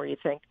the time where you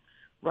think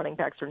running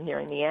backs are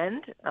nearing the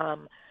end.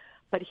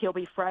 But he'll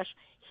be fresh.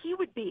 He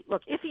would be,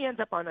 look, if he ends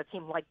up on a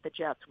team like the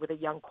Jets with a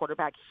young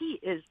quarterback, he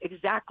is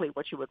exactly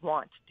what you would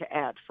want to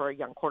add for a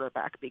young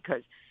quarterback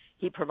because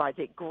he provides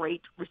a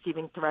great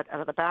receiving threat out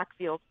of the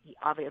backfield. He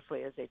obviously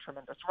is a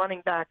tremendous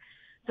running back.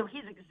 So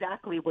he's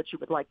exactly what you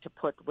would like to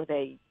put with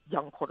a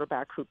young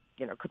quarterback who,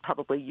 could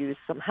probably use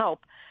some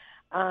help.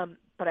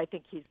 But I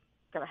think he's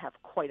going to have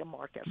quite a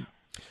market.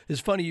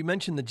 It's funny you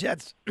mentioned the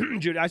Jets,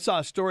 Judy. I saw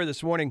a story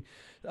this morning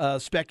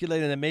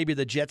speculating that maybe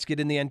the Jets get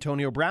in the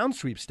Antonio Brown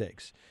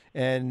sweepstakes,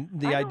 and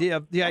the idea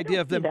of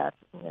them. That.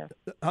 Yeah.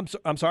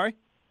 I'm sorry.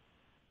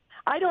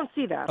 I don't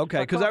see that. Okay,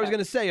 because I was going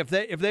to say if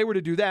they were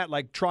to do that,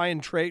 like try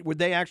and trade, would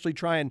they actually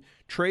try and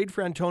trade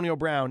for Antonio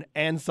Brown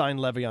and sign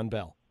Le'Veon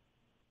Bell?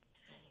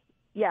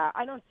 Yeah,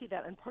 I don't see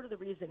that, and part of the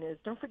reason is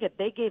don't forget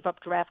they gave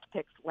up draft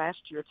picks last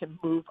year to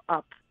move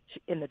up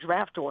in the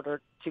draft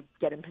order to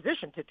get in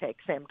position to take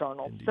Sam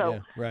Darnold. Indeed, so yeah,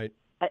 right.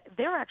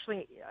 They're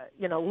actually,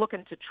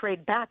 looking to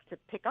trade back to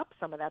pick up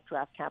some of that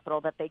draft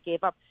capital that they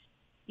gave up.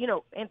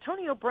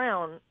 Antonio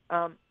Brown,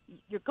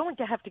 you're going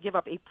to have to give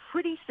up a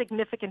pretty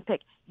significant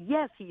pick.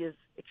 Yes, he is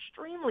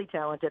extremely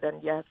talented,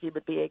 and yes, he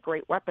would be a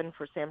great weapon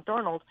for Sam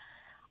Darnold.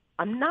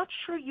 I'm not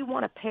sure you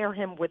want to pair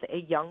him with a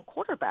young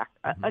quarterback.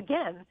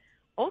 Again,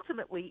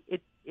 ultimately,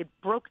 it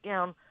broke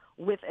down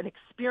with an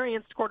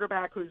experienced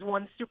quarterback who's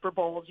won Super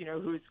Bowls,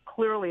 who's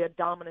clearly a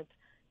dominant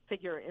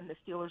figure in the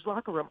Steelers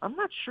locker room. I'm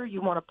not sure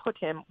you want to put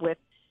him with,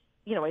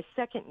 a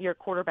second-year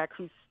quarterback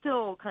who's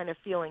still kind of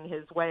feeling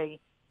his way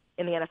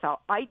in the NFL.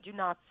 I do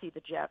not see the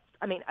Jets.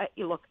 I mean,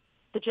 look,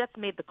 the Jets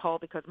made the call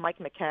because Mike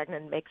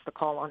McCagnon makes the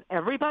call on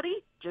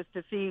everybody just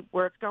to see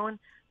where it's going,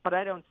 but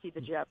I don't see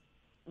the Jets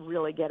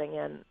really getting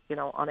in,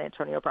 on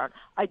Antonio Brown.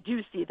 I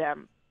do see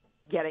them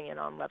getting in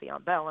on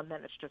Le'Veon Bell, and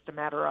then it's just a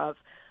matter of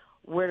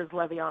where does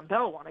Le'Veon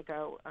Bell want to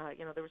go?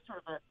 There was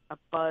sort of a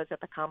buzz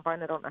at the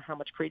Combine. I don't know how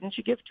much credence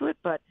you give to it,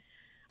 but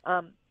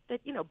that,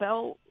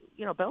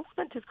 Bell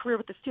spent his career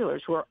with the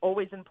Steelers, who are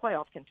always in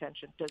playoff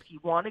contention. Does he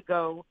want to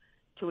go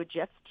to a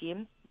Jets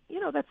team,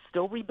 that's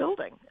still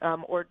rebuilding?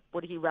 Or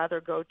would he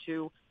rather go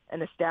to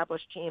an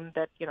established team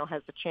that,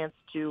 has the chance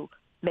to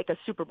make a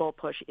Super Bowl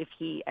push if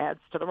he adds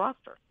to the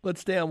roster?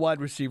 Let's stay on wide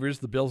receivers.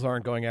 The Bills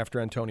aren't going after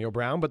Antonio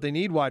Brown, but they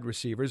need wide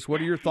receivers.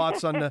 What are your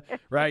thoughts on the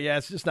 – right, yeah,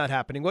 it's just not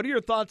happening. What are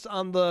your thoughts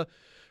on the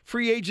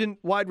free agent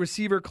wide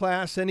receiver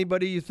class?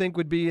 Anybody you think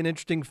would be an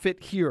interesting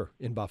fit here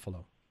in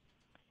Buffalo?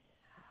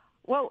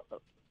 Well,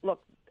 look,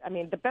 I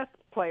mean, the best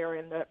player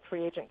in the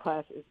free agent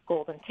class is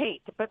Golden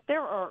Tate, but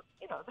there are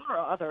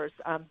others.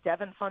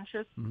 Devin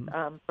Funchess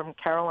from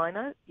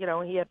Carolina,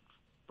 he had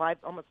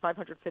almost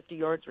 550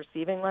 yards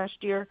receiving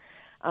last year.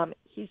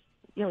 He's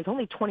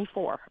only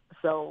 24,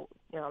 so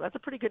that's a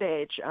pretty good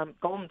age.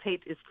 Golden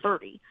Tate is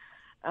 30,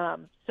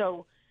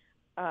 so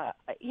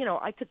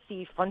I could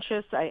see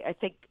Funchess. I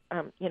think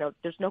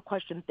there's no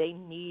question they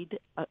need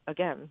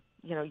again.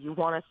 You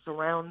want to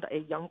surround a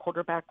young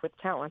quarterback with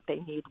talent.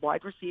 They need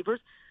wide receivers.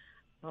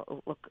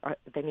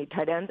 They need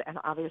tight ends, and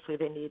obviously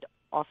they need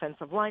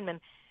offensive linemen.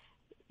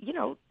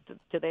 Do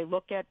they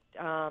look at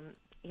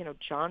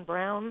John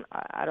Brown?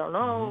 I don't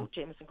know.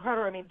 Jamison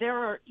Crowder. I mean, there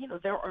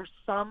are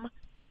some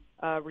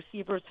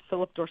receivers.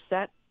 Philip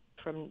Dorsett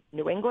from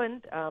New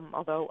England,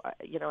 although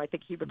I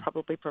think he would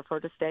probably prefer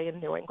to stay in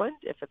New England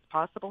if it's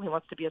possible. He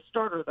wants to be a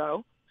starter,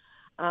 though.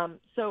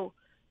 So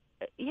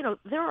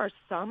there are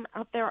some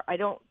out there. I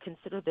don't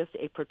consider this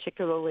a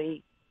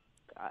particularly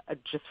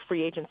just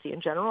free agency in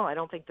general. I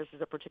don't think this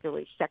is a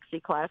particularly sexy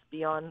class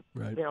beyond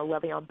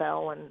Le'Veon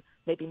Bell and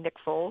maybe Nick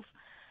Foles.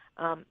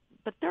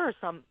 But there are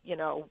some,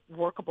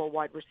 workable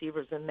wide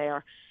receivers in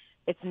there.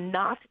 It's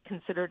not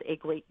considered a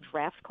great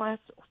draft class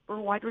for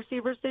wide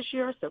receivers this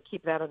year, so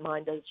keep that in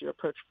mind as you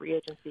approach free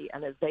agency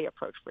and as they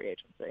approach free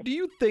agency. Do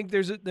you think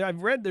I've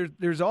read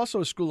there's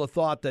also a school of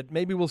thought that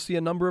maybe we'll see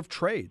a number of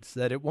trades,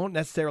 that it won't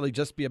necessarily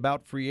just be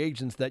about free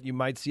agents, that you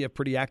might see a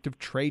pretty active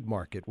trade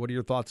market. What are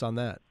your thoughts on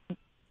that?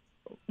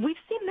 We've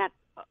seen that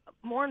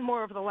more and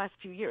more over the last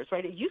few years,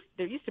 right?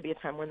 There used to be a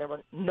time when there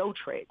were no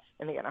trades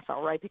in the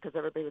NFL, right? Because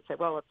everybody would say,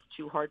 well, it's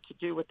too hard to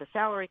do with the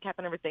salary cap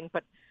and everything.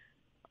 But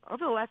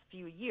over the last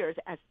few years,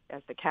 as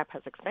the cap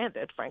has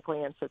expanded,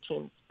 frankly, and so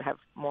teams have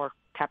more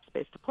cap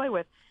space to play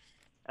with,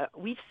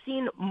 we've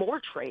seen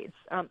more trades.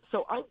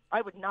 So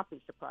I would not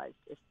be surprised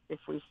if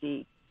we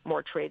see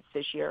more trades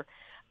this year.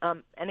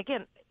 And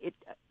again,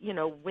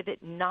 with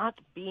it not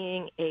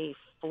being a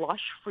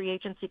flush free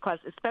agency class,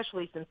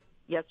 especially since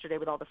yesterday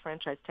with all the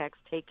franchise tags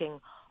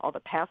taking all the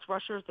pass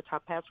rushers, the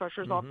top pass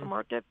rushers off the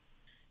market,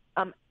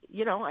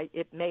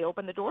 it may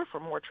open the door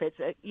for more trades.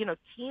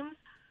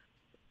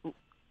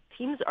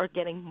 Teams are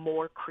getting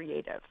more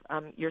creative.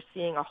 You're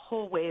seeing a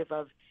whole wave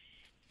of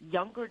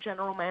younger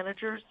general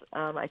managers,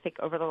 I think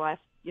over the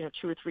last 2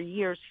 or 3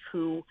 years,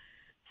 who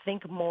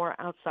think more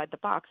outside the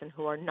box and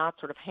who are not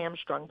sort of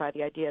hamstrung by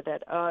the idea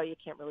that, you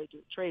can't really do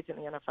trades in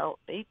the NFL.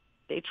 They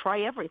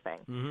try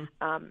everything.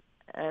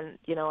 And,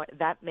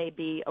 that may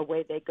be a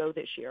way they go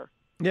this year.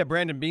 Yeah,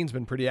 Brandon Beane's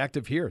been pretty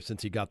active here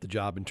since he got the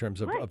job in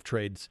terms of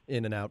trades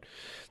in and out.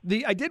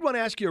 I did want to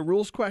ask you a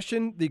rules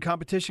question. The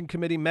competition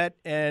committee met,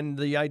 and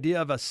the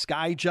idea of a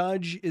sky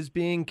judge is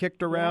being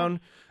kicked around.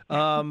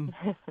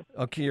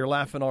 Okay, you're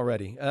laughing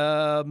already.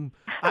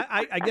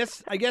 I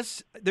guess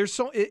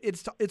there's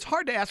it's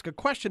hard to ask a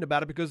question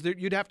about it because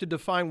you'd have to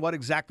define what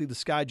exactly the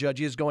sky judge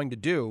is going to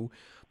do.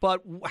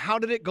 But how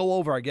did it go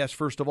over, I guess,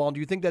 first of all? And do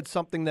you think that's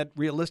something that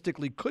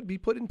realistically could be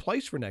put in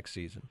place for next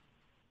season?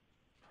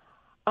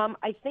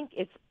 I think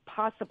it's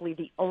possibly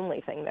the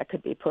only thing that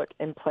could be put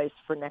in place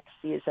for next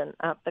season.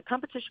 The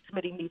competition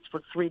committee meets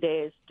for 3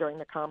 days during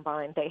the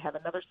Combine. They have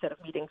another set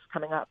of meetings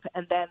coming up,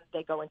 and then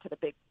they go into the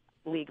big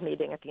league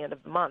meeting at the end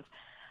of the month.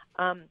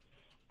 And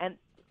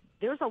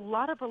there's a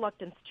lot of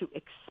reluctance to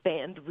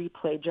expand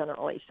replay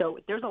generally. So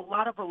there's a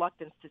lot of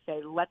reluctance to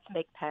say, let's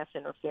make pass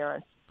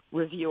interference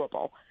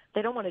reviewable.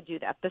 They don't want to do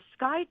that. The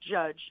sky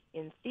judge,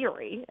 in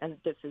theory, and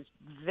this is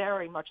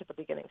very much at the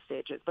beginning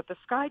stages, but the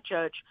sky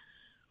judge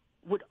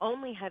would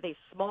only have a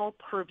small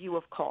purview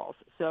of calls.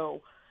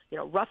 So,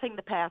 roughing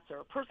the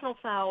passer, personal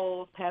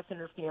fouls, pass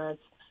interference,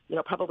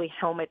 probably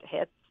helmet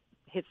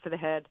hits to the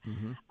head.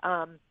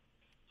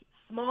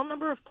 small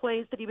number of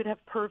plays that he would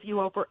have purview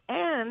over,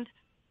 and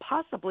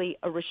possibly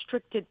a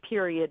restricted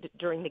period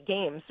during the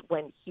games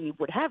when he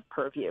would have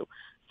purview.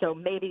 So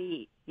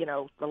maybe,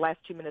 the last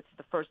 2 minutes of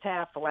the first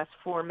half, the last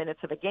 4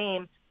 minutes of a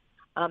game.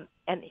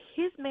 And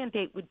his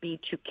mandate would be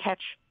to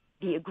catch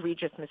the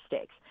egregious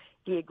mistakes,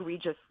 the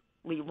egregiously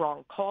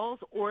wrong calls,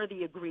 or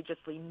the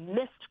egregiously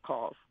missed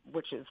calls,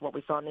 which is what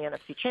we saw in the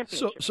NFC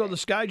Championship. So the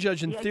Sky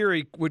Judge, in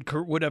theory,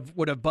 would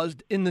have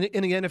buzzed in the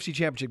NFC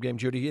Championship game,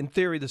 Judy. In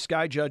theory, the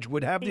Sky Judge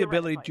would have the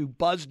ability to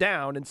buzz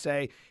down and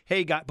say,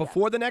 "Hey, guy,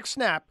 before the next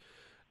snap,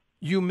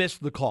 you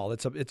missed the call.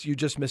 You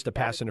just missed a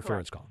pass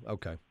interference call."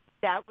 Okay.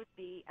 That would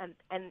be, and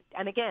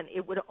again,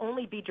 it would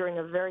only be during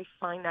a very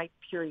finite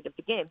period of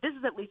the game. This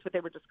is at least what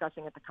they were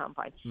discussing at the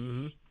Combine.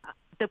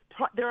 Mm-hmm.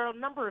 There are a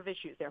number of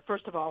issues there.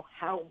 First of all,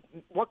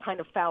 what kind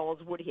of fouls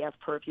would he have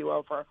purview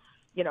over?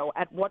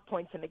 At what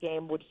points in the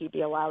game would he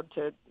be allowed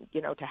to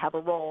have a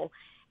role?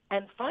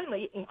 And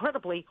finally,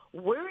 incredibly,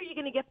 where are you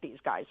going to get these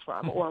guys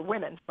from or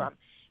women from?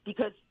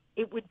 Because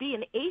it would be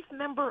an eighth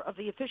member of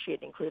the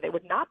officiating crew. They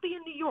would not be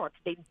in New York.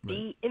 They'd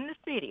be in the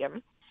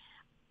stadium.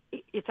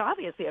 It's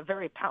obviously a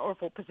very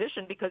powerful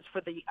position because for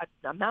the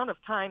amount of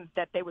time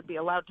that they would be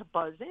allowed to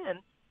buzz in,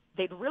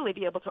 they'd really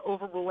be able to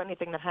overrule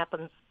anything that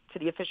happens to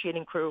the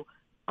officiating crew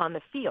on the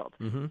field.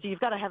 Mm-hmm. So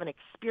you've got to have an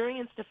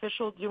experienced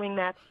official doing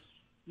that.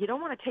 You don't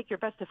want to take your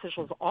best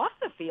officials off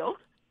the field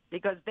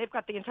because they've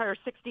got the entire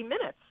 60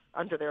 minutes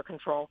under their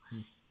control.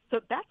 So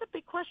that's a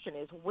big question,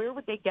 is where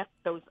would they get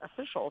those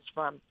officials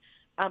from?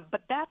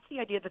 But that's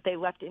the idea that they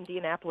left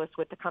Indianapolis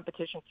with the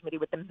competition committee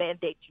with the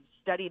mandate to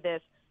study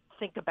this,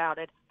 think about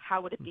it, how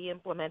would it be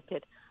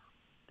implemented.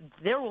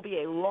 There will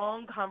be a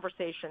long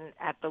conversation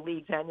at the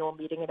league's annual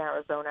meeting in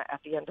Arizona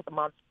at the end of the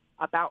month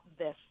about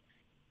this.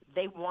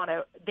 They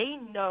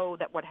know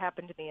that what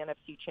happened in the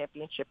NFC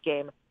Championship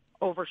game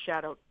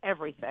overshadowed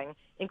everything,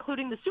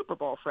 including the Super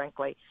Bowl,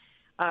 frankly.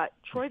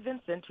 Troy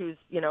Vincent, who's,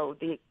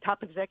 the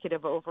top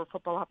executive over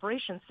football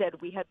operations,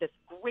 said we had this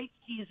great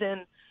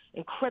season,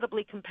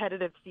 incredibly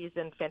competitive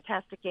season,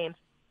 fantastic games,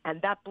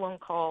 and that blown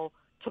call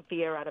took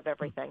the air out of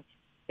everything.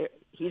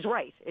 He's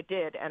right. It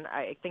did. And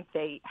I think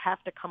they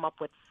have to come up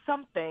with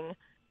something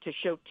to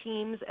show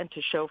teams and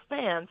to show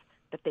fans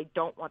that they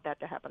don't want that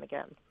to happen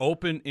again.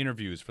 Open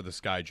interviews for the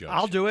Sky Judge.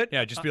 I'll do it.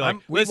 Yeah, just be like,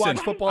 we listen, watch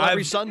football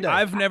every Sunday.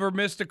 I've never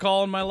missed a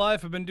call in my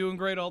life. I've been doing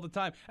great all the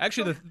time.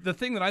 Actually, the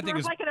thing that I think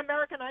is like an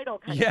American Idol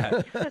kind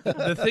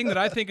the thing that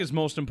I think is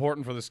most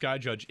important for the Sky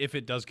Judge, if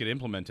it does get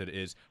implemented,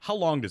 is how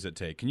long does it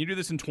take? Can you do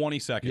this in 20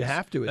 seconds? You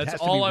have to. That's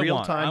has all to be I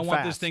want. real-time, I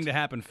want fast. this thing to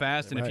happen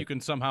fast, and if you can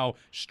somehow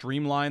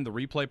streamline the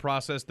replay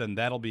process, then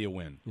that'll be a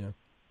win. Yeah.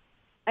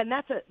 And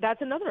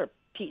that's another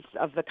piece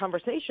of the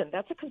conversation.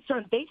 That's a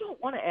concern. They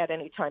don't want to add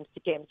any times to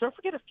games. Don't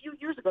forget, a few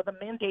years ago, the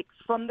mandate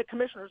from the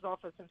commissioner's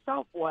office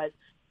himself was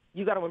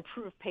you got to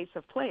improve pace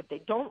of play.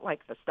 They don't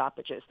like the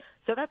stoppages.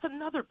 So that's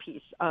another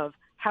piece of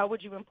how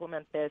would you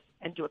implement this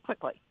and do it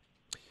quickly.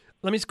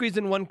 Let me squeeze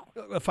in one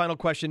final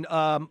question.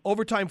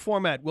 Overtime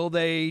format, will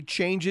they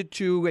change it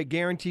to a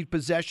guaranteed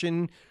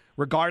possession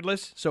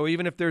regardless? So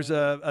even if there's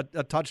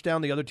a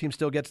touchdown, the other team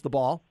still gets the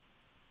ball?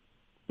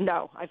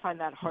 No, I find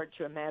that hard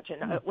to imagine.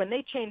 When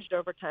they changed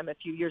overtime a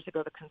few years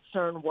ago, the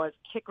concern was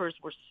kickers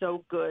were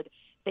so good.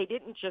 They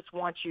didn't just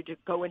want you to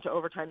go into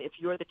overtime if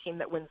you're the team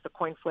that wins the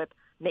coin flip,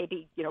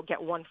 maybe,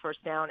 get one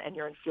first down and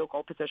you're in field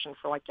goal position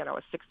for a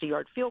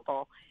 60-yard field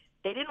goal.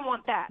 They didn't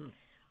want that.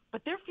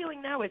 But their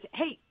feeling now is,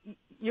 hey,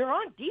 you're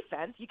on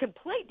defense. You can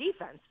play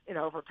defense in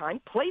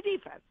overtime. Play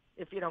defense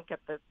if you don't get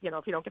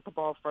the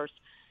ball first.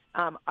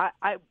 I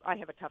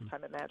have a tough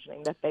time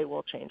imagining that they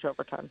will change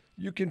overtime.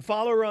 You can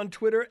follow her on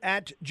Twitter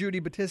at Judy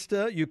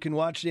Batista. You can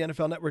watch the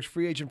NFL Network's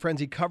Free Agent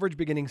Frenzy coverage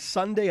beginning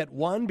Sunday at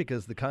 1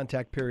 because the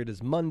contact period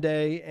is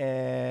Monday.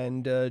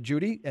 And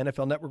Judy,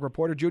 NFL Network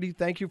reporter. Judy,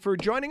 thank you for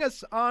joining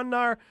us on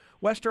our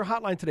Western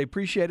Hotline today.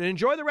 Appreciate it.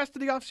 Enjoy the rest of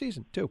the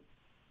offseason, too.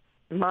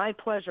 My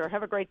pleasure.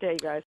 Have a great day,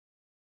 guys.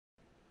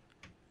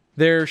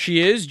 There she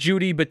is,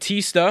 Judy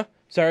Batista.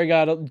 Sorry,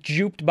 got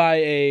duped by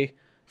a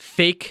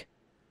fake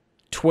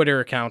Twitter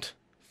account.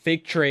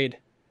 Fake trade.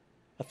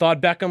 I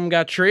thought Beckham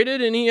got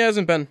traded, and he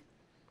hasn't been.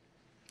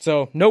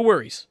 So, no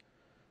worries.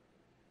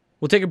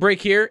 We'll take a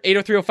break here.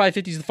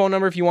 803-0550 is the phone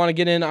number if you want to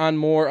get in on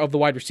more of the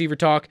wide receiver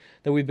talk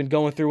that we've been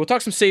going through. We'll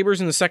talk some Sabres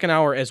in the second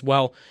hour as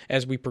well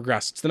as we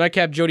progress. It's the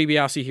Nightcap, Jody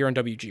Biasi here on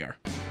WGR.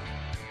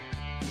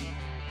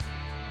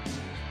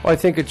 Well, I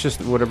think it's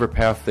just whatever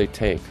path they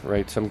take,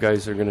 right? Some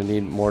guys are going to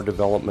need more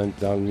development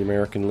down in the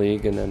American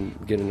League and then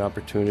get an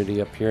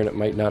opportunity up here, and it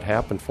might not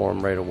happen for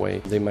them right away.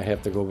 They might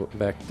have to go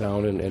back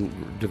down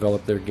and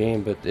develop their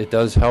game, but it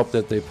does help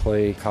that they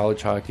play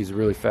college hockey. It's a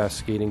really fast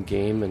skating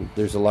game, and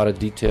there's a lot of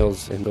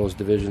details in those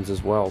divisions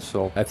as well.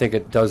 So I think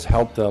it does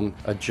help them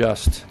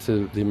adjust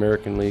to the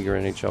American League or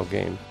NHL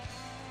game.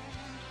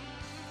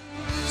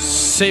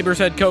 Sabres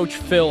head coach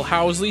Phil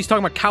Housley. He's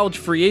talking about college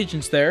free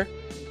agents there.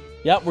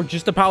 Yep, we're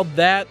just about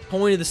that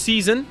point of the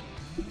season.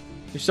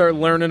 You start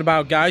learning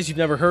about guys you've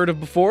never heard of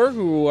before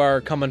who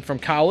are coming from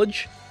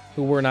college,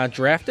 who were not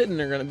drafted, and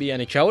they're going to be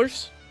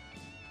NHLers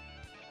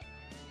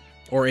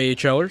or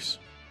AHLers.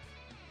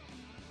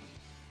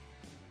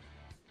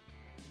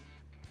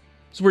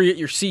 This is where you get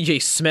your C.J.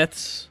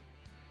 Smiths,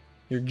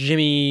 your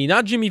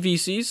not Jimmy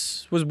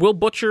VC's. Was Will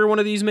Butcher one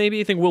of these maybe?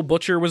 I think Will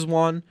Butcher was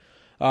one.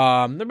 There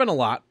have been a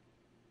lot.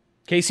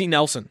 Casey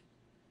Nelson,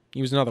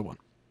 he was another one.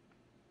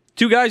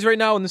 2 guys right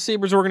now in the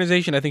Sabres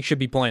organization I think should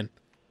be playing.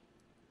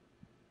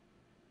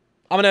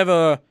 I'm going to have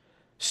a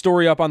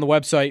story up on the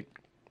website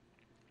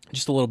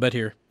just a little bit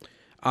here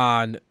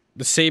on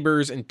the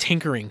Sabres and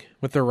tinkering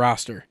with their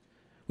roster.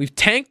 We've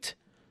tanked,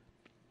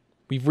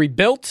 we've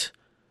rebuilt,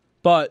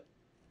 but,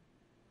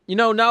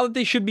 now that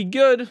they should be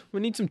good,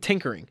 we need some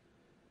tinkering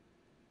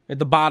at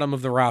the bottom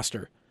of the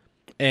roster.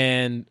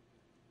 And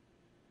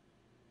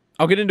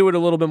I'll get into it a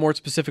little bit more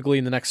specifically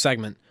in the next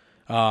segment.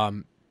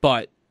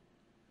 But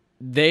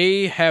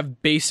they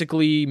have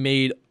basically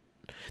made...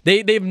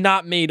 They've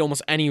not made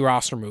almost any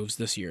roster moves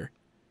this year.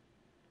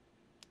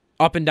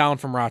 Up and down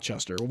from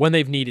Rochester when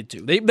they've needed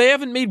to. They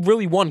haven't made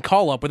really one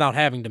call-up without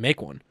having to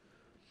make one.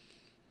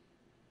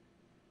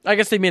 I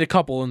guess they made a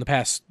couple in the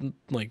past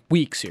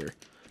weeks here.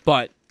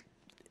 But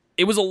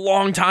it was a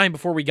long time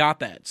before we got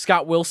that.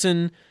 Scott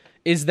Wilson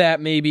is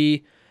that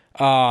maybe.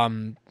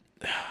 Who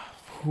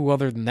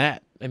other than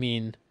that? I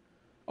mean,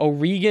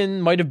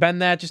 O'Regan might have been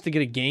that just to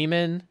get a game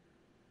in.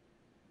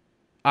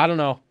 I don't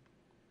know.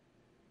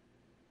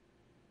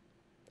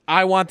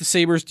 I want the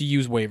Sabres to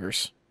use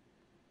waivers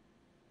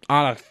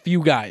on a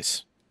few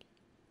guys.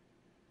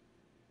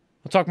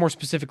 We'll talk more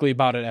specifically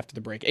about it after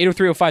the break.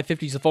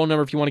 803-0550 is the phone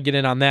number if you want to get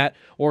in on that,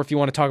 or if you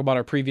want to talk about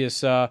our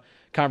previous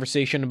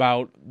conversation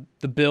about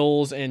the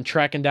Bills and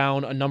tracking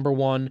down a number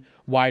 1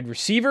 wide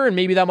receiver, and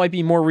maybe that might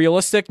be more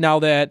realistic now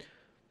that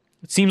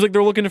it seems like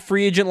they're looking to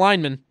free agent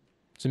linemen.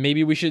 So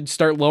maybe we should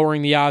start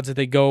lowering the odds that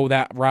they go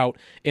that route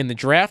in the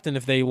draft, and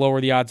if they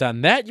lower the odds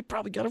on that, you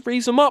probably got to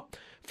raise them up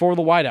for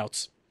the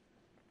wideouts.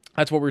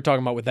 That's what we were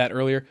talking about with that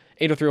earlier.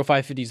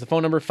 803-0550 is the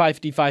phone number.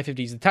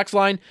 550-550 is the text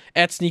line.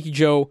 At Sneaky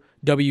Joe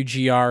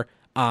WGR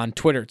on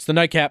Twitter. It's the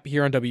Nightcap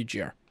here on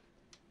WGR.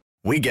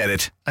 We get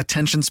it.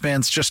 Attention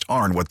spans just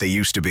aren't what they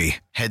used to be.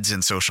 Heads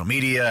in social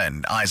media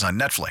and eyes on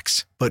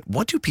Netflix. But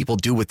what do people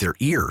do with their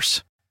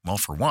ears? Well,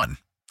 for one,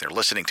 they're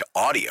listening to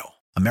audio.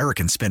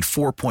 Americans spend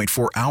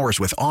 4.4 hours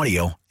with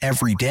audio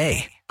every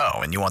day. Oh,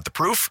 and you want the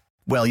proof?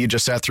 Well, you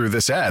just sat through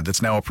this ad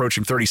that's now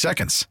approaching 30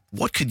 seconds.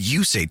 What could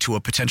you say to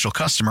a potential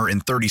customer in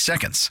 30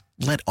 seconds?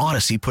 Let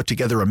Odyssey put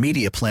together a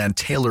media plan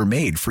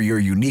tailor-made for your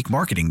unique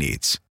marketing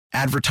needs.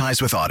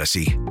 Advertise with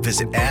Odyssey.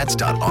 Visit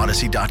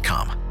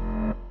ads.odyssey.com.